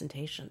their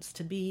presentations,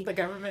 to be... The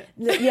government?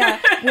 Yeah.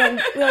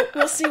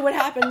 We'll see what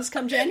happens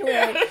come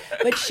January.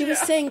 But she was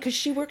saying, because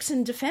she works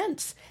in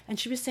defense, and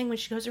she was saying when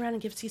she goes around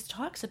and gives these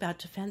talks about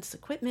defense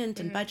equipment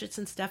and budgets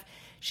and stuff,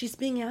 she's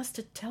being asked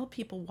to tell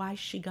people why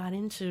she got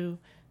into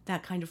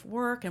that kind of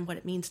work and what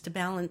it means to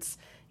balance,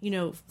 you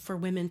know, for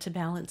women to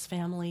balance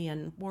family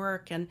and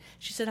work. And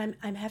she said,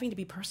 I'm having to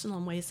be personal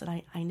in ways that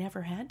I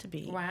never had to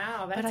be.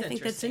 Wow, that's interesting. But I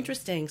think that's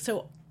interesting.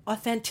 So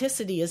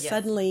authenticity is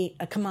suddenly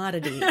a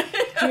commodity.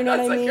 Do you know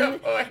what I mean?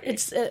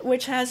 It's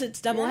which has its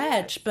double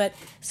edge, but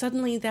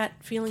suddenly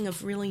that feeling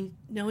of really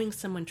knowing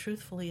someone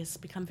truthfully has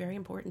become very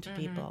important to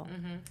people.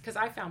 Because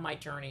I found my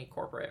journey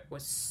corporate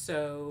was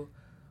so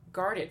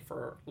guarded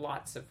for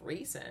lots of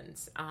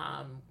reasons.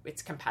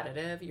 It's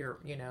competitive.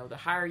 The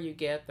higher you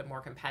get, the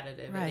more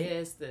competitive it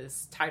is, the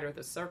tighter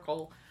the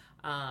circle.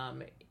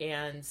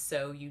 And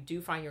so you do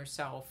find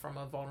yourself from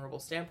a vulnerable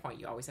standpoint.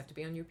 You always have to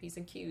be on your P's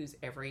and Q's,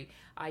 every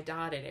I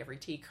dotted, every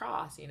T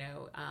crossed,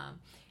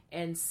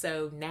 and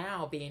so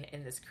now being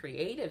in this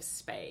creative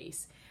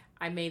space,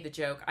 I made the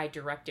joke, I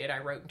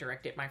wrote and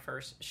directed my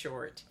first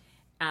short,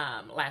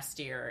 last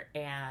year,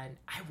 and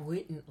I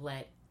wouldn't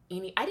let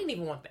I didn't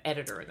even want the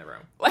editor in the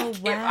room.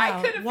 If I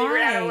could have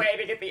figured out a way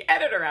to get the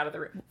editor out of the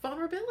room.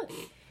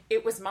 Vulnerability.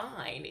 It was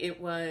mine.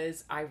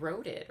 I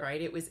wrote it, right?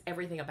 It was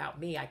everything about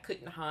me. I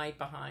couldn't hide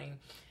behind,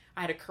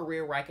 I had a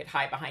career where I could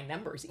hide behind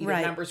numbers.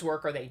 Either numbers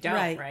work or they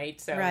don't,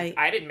 right? So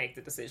I didn't make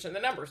the decision.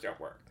 The numbers don't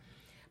work.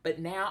 But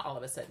now, all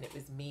of a sudden, it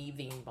was me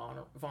being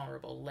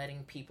vulnerable,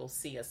 letting people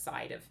see a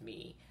side of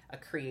me, a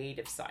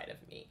creative side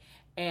of me.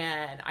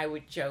 And I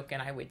would joke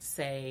and I would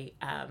say,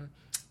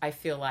 I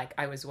feel like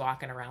I was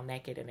walking around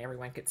naked and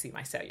everyone could see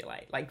my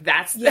cellulite. Like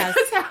that's how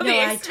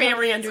the experience I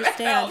totally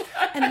understand.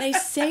 And they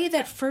say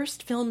that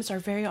first films are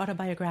very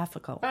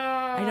autobiographical.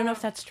 I don't know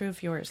if that's true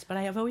of yours, but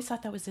I have always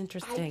thought that was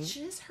interesting. I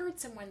just heard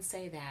someone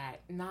say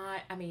that,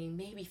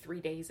 maybe 3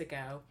 days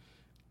ago.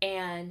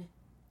 And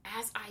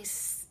as I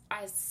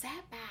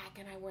sat back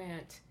and I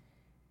went,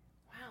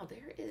 wow,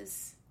 there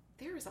is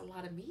a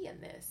lot of me in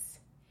this.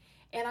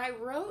 And I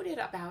wrote it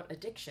about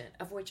addiction,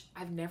 of which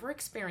I've never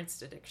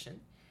experienced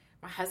addiction.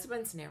 My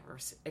husband's never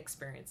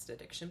experienced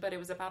addiction, but it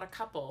was about a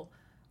couple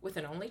with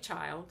an only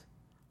child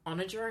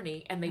on a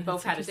journey, and they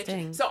both had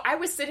addiction. So I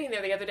was sitting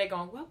there the other day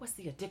going, what was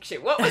the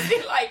addiction? What was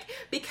it like?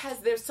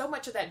 Because there's so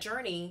much of that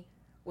journey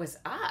was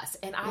us.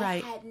 And I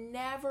had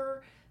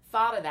never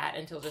thought of that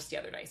until just the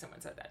other day.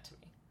 Someone said that to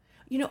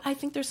me. I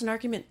think there's an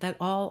argument that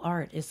all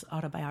art is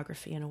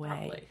autobiography in a way.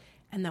 Probably.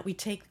 And that we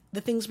take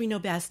the things we know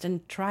best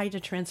and try to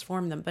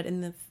transform them. But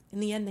in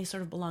the end, they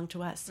sort of belong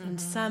to us in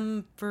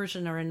some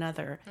version or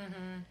another.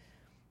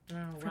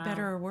 For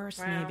better or worse,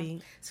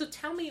 maybe. So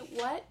tell me,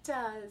 what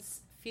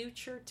does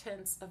future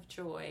tense of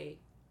joy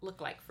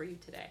look like for you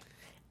today?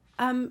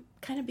 Kind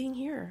of being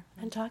here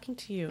and talking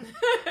to you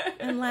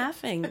and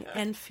laughing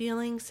and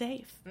feeling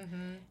safe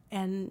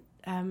and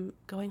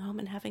going home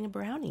and having a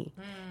brownie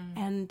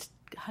and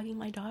hugging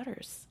my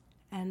daughters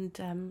and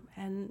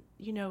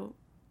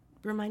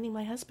reminding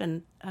my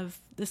husband of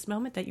this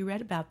moment that you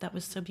read about that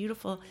was so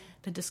beautiful,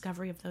 the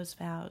discovery of those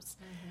vows.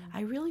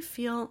 I really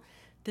feel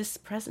this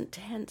present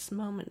tense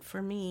moment for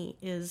me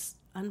is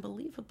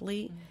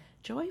unbelievably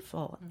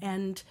joyful.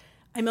 And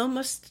I'm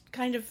almost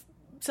kind of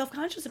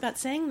self-conscious about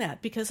saying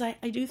that because I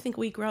do think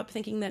we grow up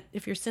thinking that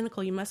if you're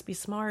cynical, you must be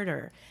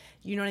smarter.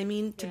 You know what I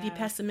mean? To be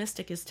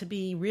pessimistic is to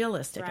be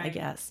realistic, I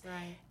guess.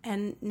 Right.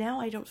 And now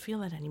I don't feel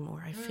that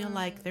anymore. I feel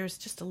like there's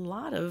just a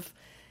lot of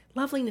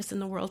loveliness in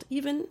the world,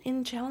 even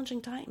in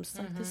challenging times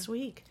like this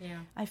week. Yeah.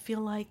 I feel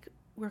like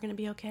we're going to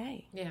be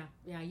okay. Yeah.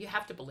 You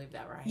have to believe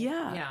that, right?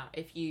 Yeah.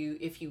 If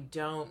you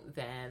don't,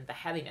 then the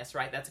heaviness,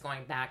 right? That's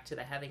going back to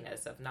the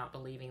heaviness of not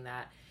believing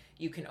that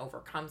you can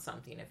overcome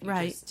something if you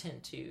just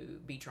tend to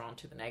be drawn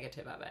to the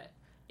negative of it.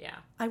 Yeah.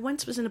 I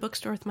once was in a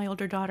bookstore with my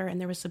older daughter, and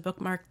there was a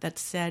bookmark that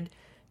said,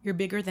 "You're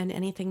bigger than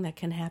anything that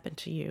can happen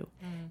to you."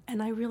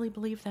 And I really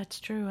believe that's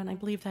true, and I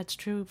believe that's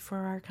true for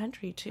our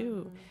country,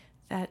 too,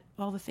 that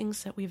all the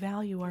things that we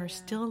value are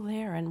still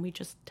there, and we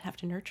just have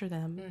to nurture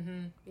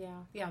them.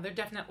 Yeah, they're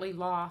definitely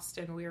lost,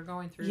 and we are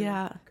going through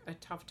a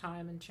tough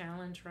time and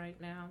challenge right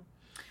now.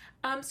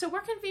 So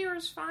where can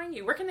viewers find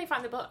you? Where can they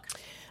find the book?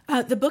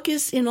 The book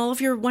is in all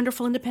of your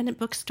wonderful independent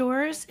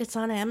bookstores. It's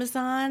on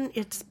Amazon.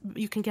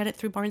 You can get it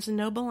through Barnes &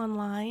 Noble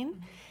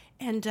online.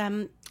 And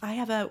I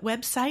have a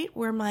website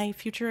where my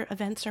future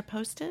events are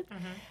posted,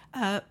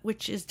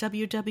 which is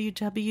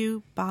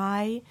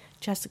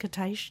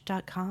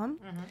www.byjessicateisch.com.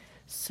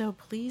 So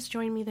please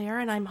join me there.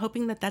 And I'm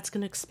hoping that that's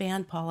going to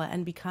expand, Paula,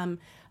 and become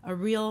a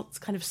real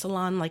kind of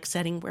salon-like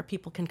setting where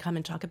people can come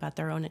and talk about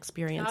their own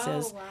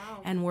experiences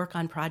and work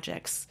on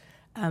projects.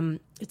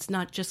 It's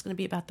not just going to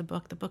be about the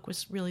book. The book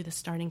was really the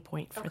starting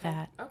point for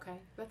that. Okay,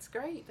 that's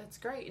great. And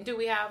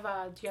do you have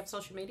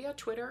social media,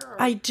 Twitter?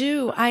 Or? I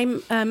do.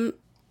 I'm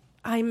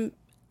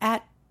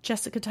at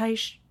Jessica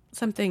Teisch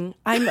something.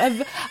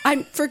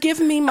 I'm forgive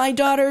me, my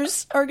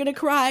daughters are going to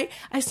cry.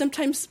 I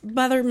sometimes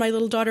bother my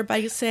little daughter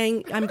by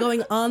saying I'm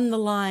going on the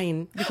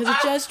line because it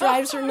just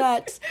drives her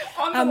nuts.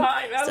 On the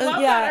line. I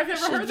love that. I've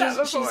never heard that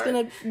before. She's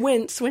going to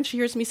wince when she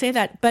hears me say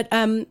that. But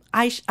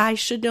I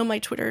should know my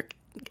Twitter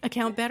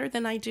account better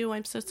than I do.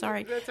 I'm so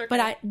sorry. That's okay.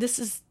 But this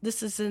is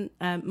a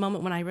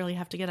moment when I really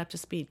have to get up to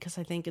speed because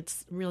I think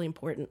it's really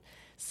important.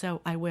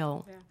 So I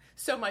will. Yeah.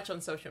 So much on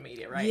social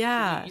media, right?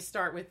 Yeah. You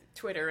start with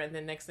Twitter, and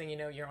then next thing you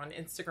know, you're on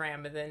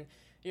Instagram, and then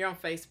you're on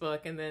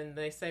Facebook, and then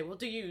they say, well,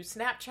 do you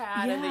Snapchat?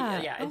 Yeah. And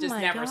then, it just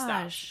never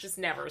stops. Just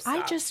never stops.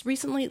 I just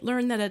recently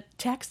learned that a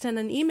text and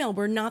an email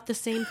were not the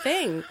same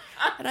thing.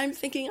 And I'm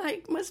thinking,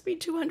 I must be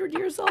 200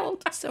 years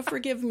old. So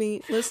forgive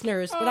me,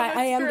 listeners. But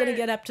I am going to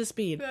get up to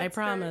speed. I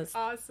promise.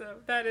 Awesome.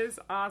 That is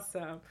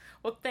awesome.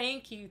 Well,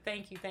 thank you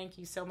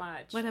so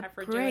much. What a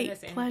for great doing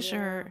this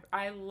pleasure. Interview.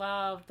 I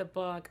love the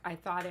book. I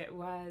thought it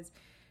was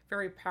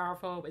very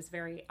powerful. It was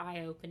very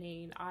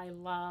eye-opening. I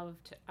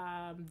loved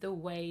the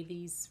way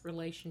these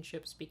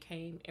relationships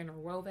became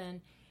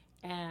interwoven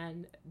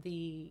and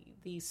the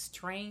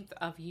strength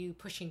of you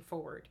pushing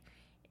forward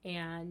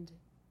and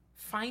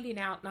finding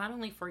out not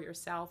only for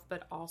yourself,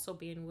 but also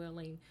being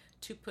willing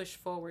to push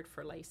forward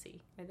for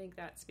Lacey. I think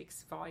that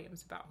speaks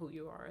volumes about who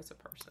you are as a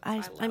person.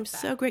 I'm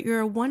so great. You're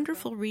a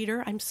wonderful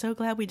reader. I'm so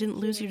glad we didn't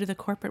lose you to the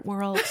corporate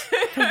world.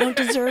 I don't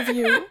deserve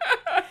you.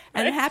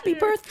 And happy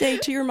birthday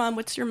to your mom.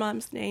 What's your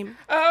mom's name?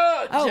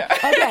 Oh,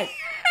 okay.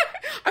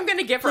 I'm going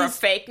to give her a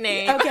fake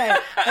name. Okay.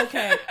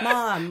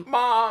 Mom.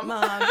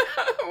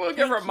 We'll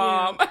give her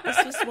Mom. This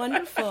was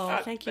wonderful.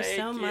 Thank you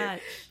so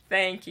much.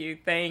 Thank you.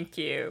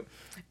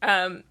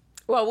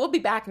 Well, we'll be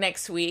back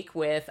next week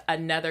with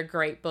another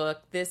great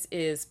book. This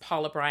is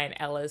Paula Bryant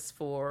Ellis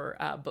for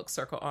Book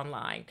Circle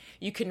Online.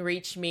 You can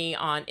reach me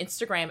on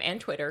Instagram and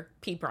Twitter,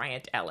 P.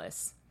 Bryant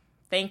Ellis.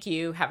 Thank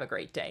you. Have a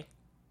great day.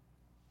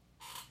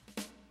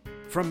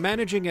 From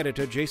Managing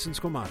Editor Jason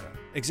Squamata,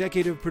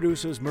 Executive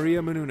Producers Maria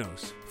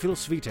Menounos, Phil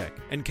Svitek,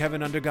 and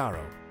Kevin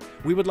Undergaro,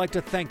 we would like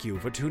to thank you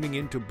for tuning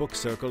in to Book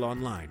Circle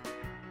Online.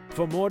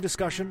 For more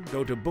discussion,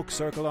 go to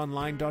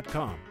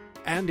bookcircleonline.com.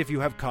 And if you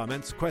have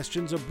comments,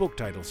 questions, or book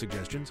title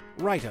suggestions,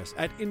 write us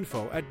at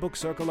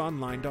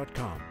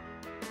info@bookcircleonline.com.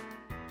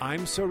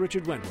 I'm Sir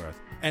Richard Wentworth,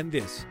 and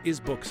this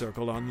is Book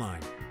Circle Online.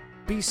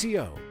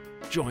 BCO,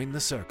 join the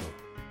circle.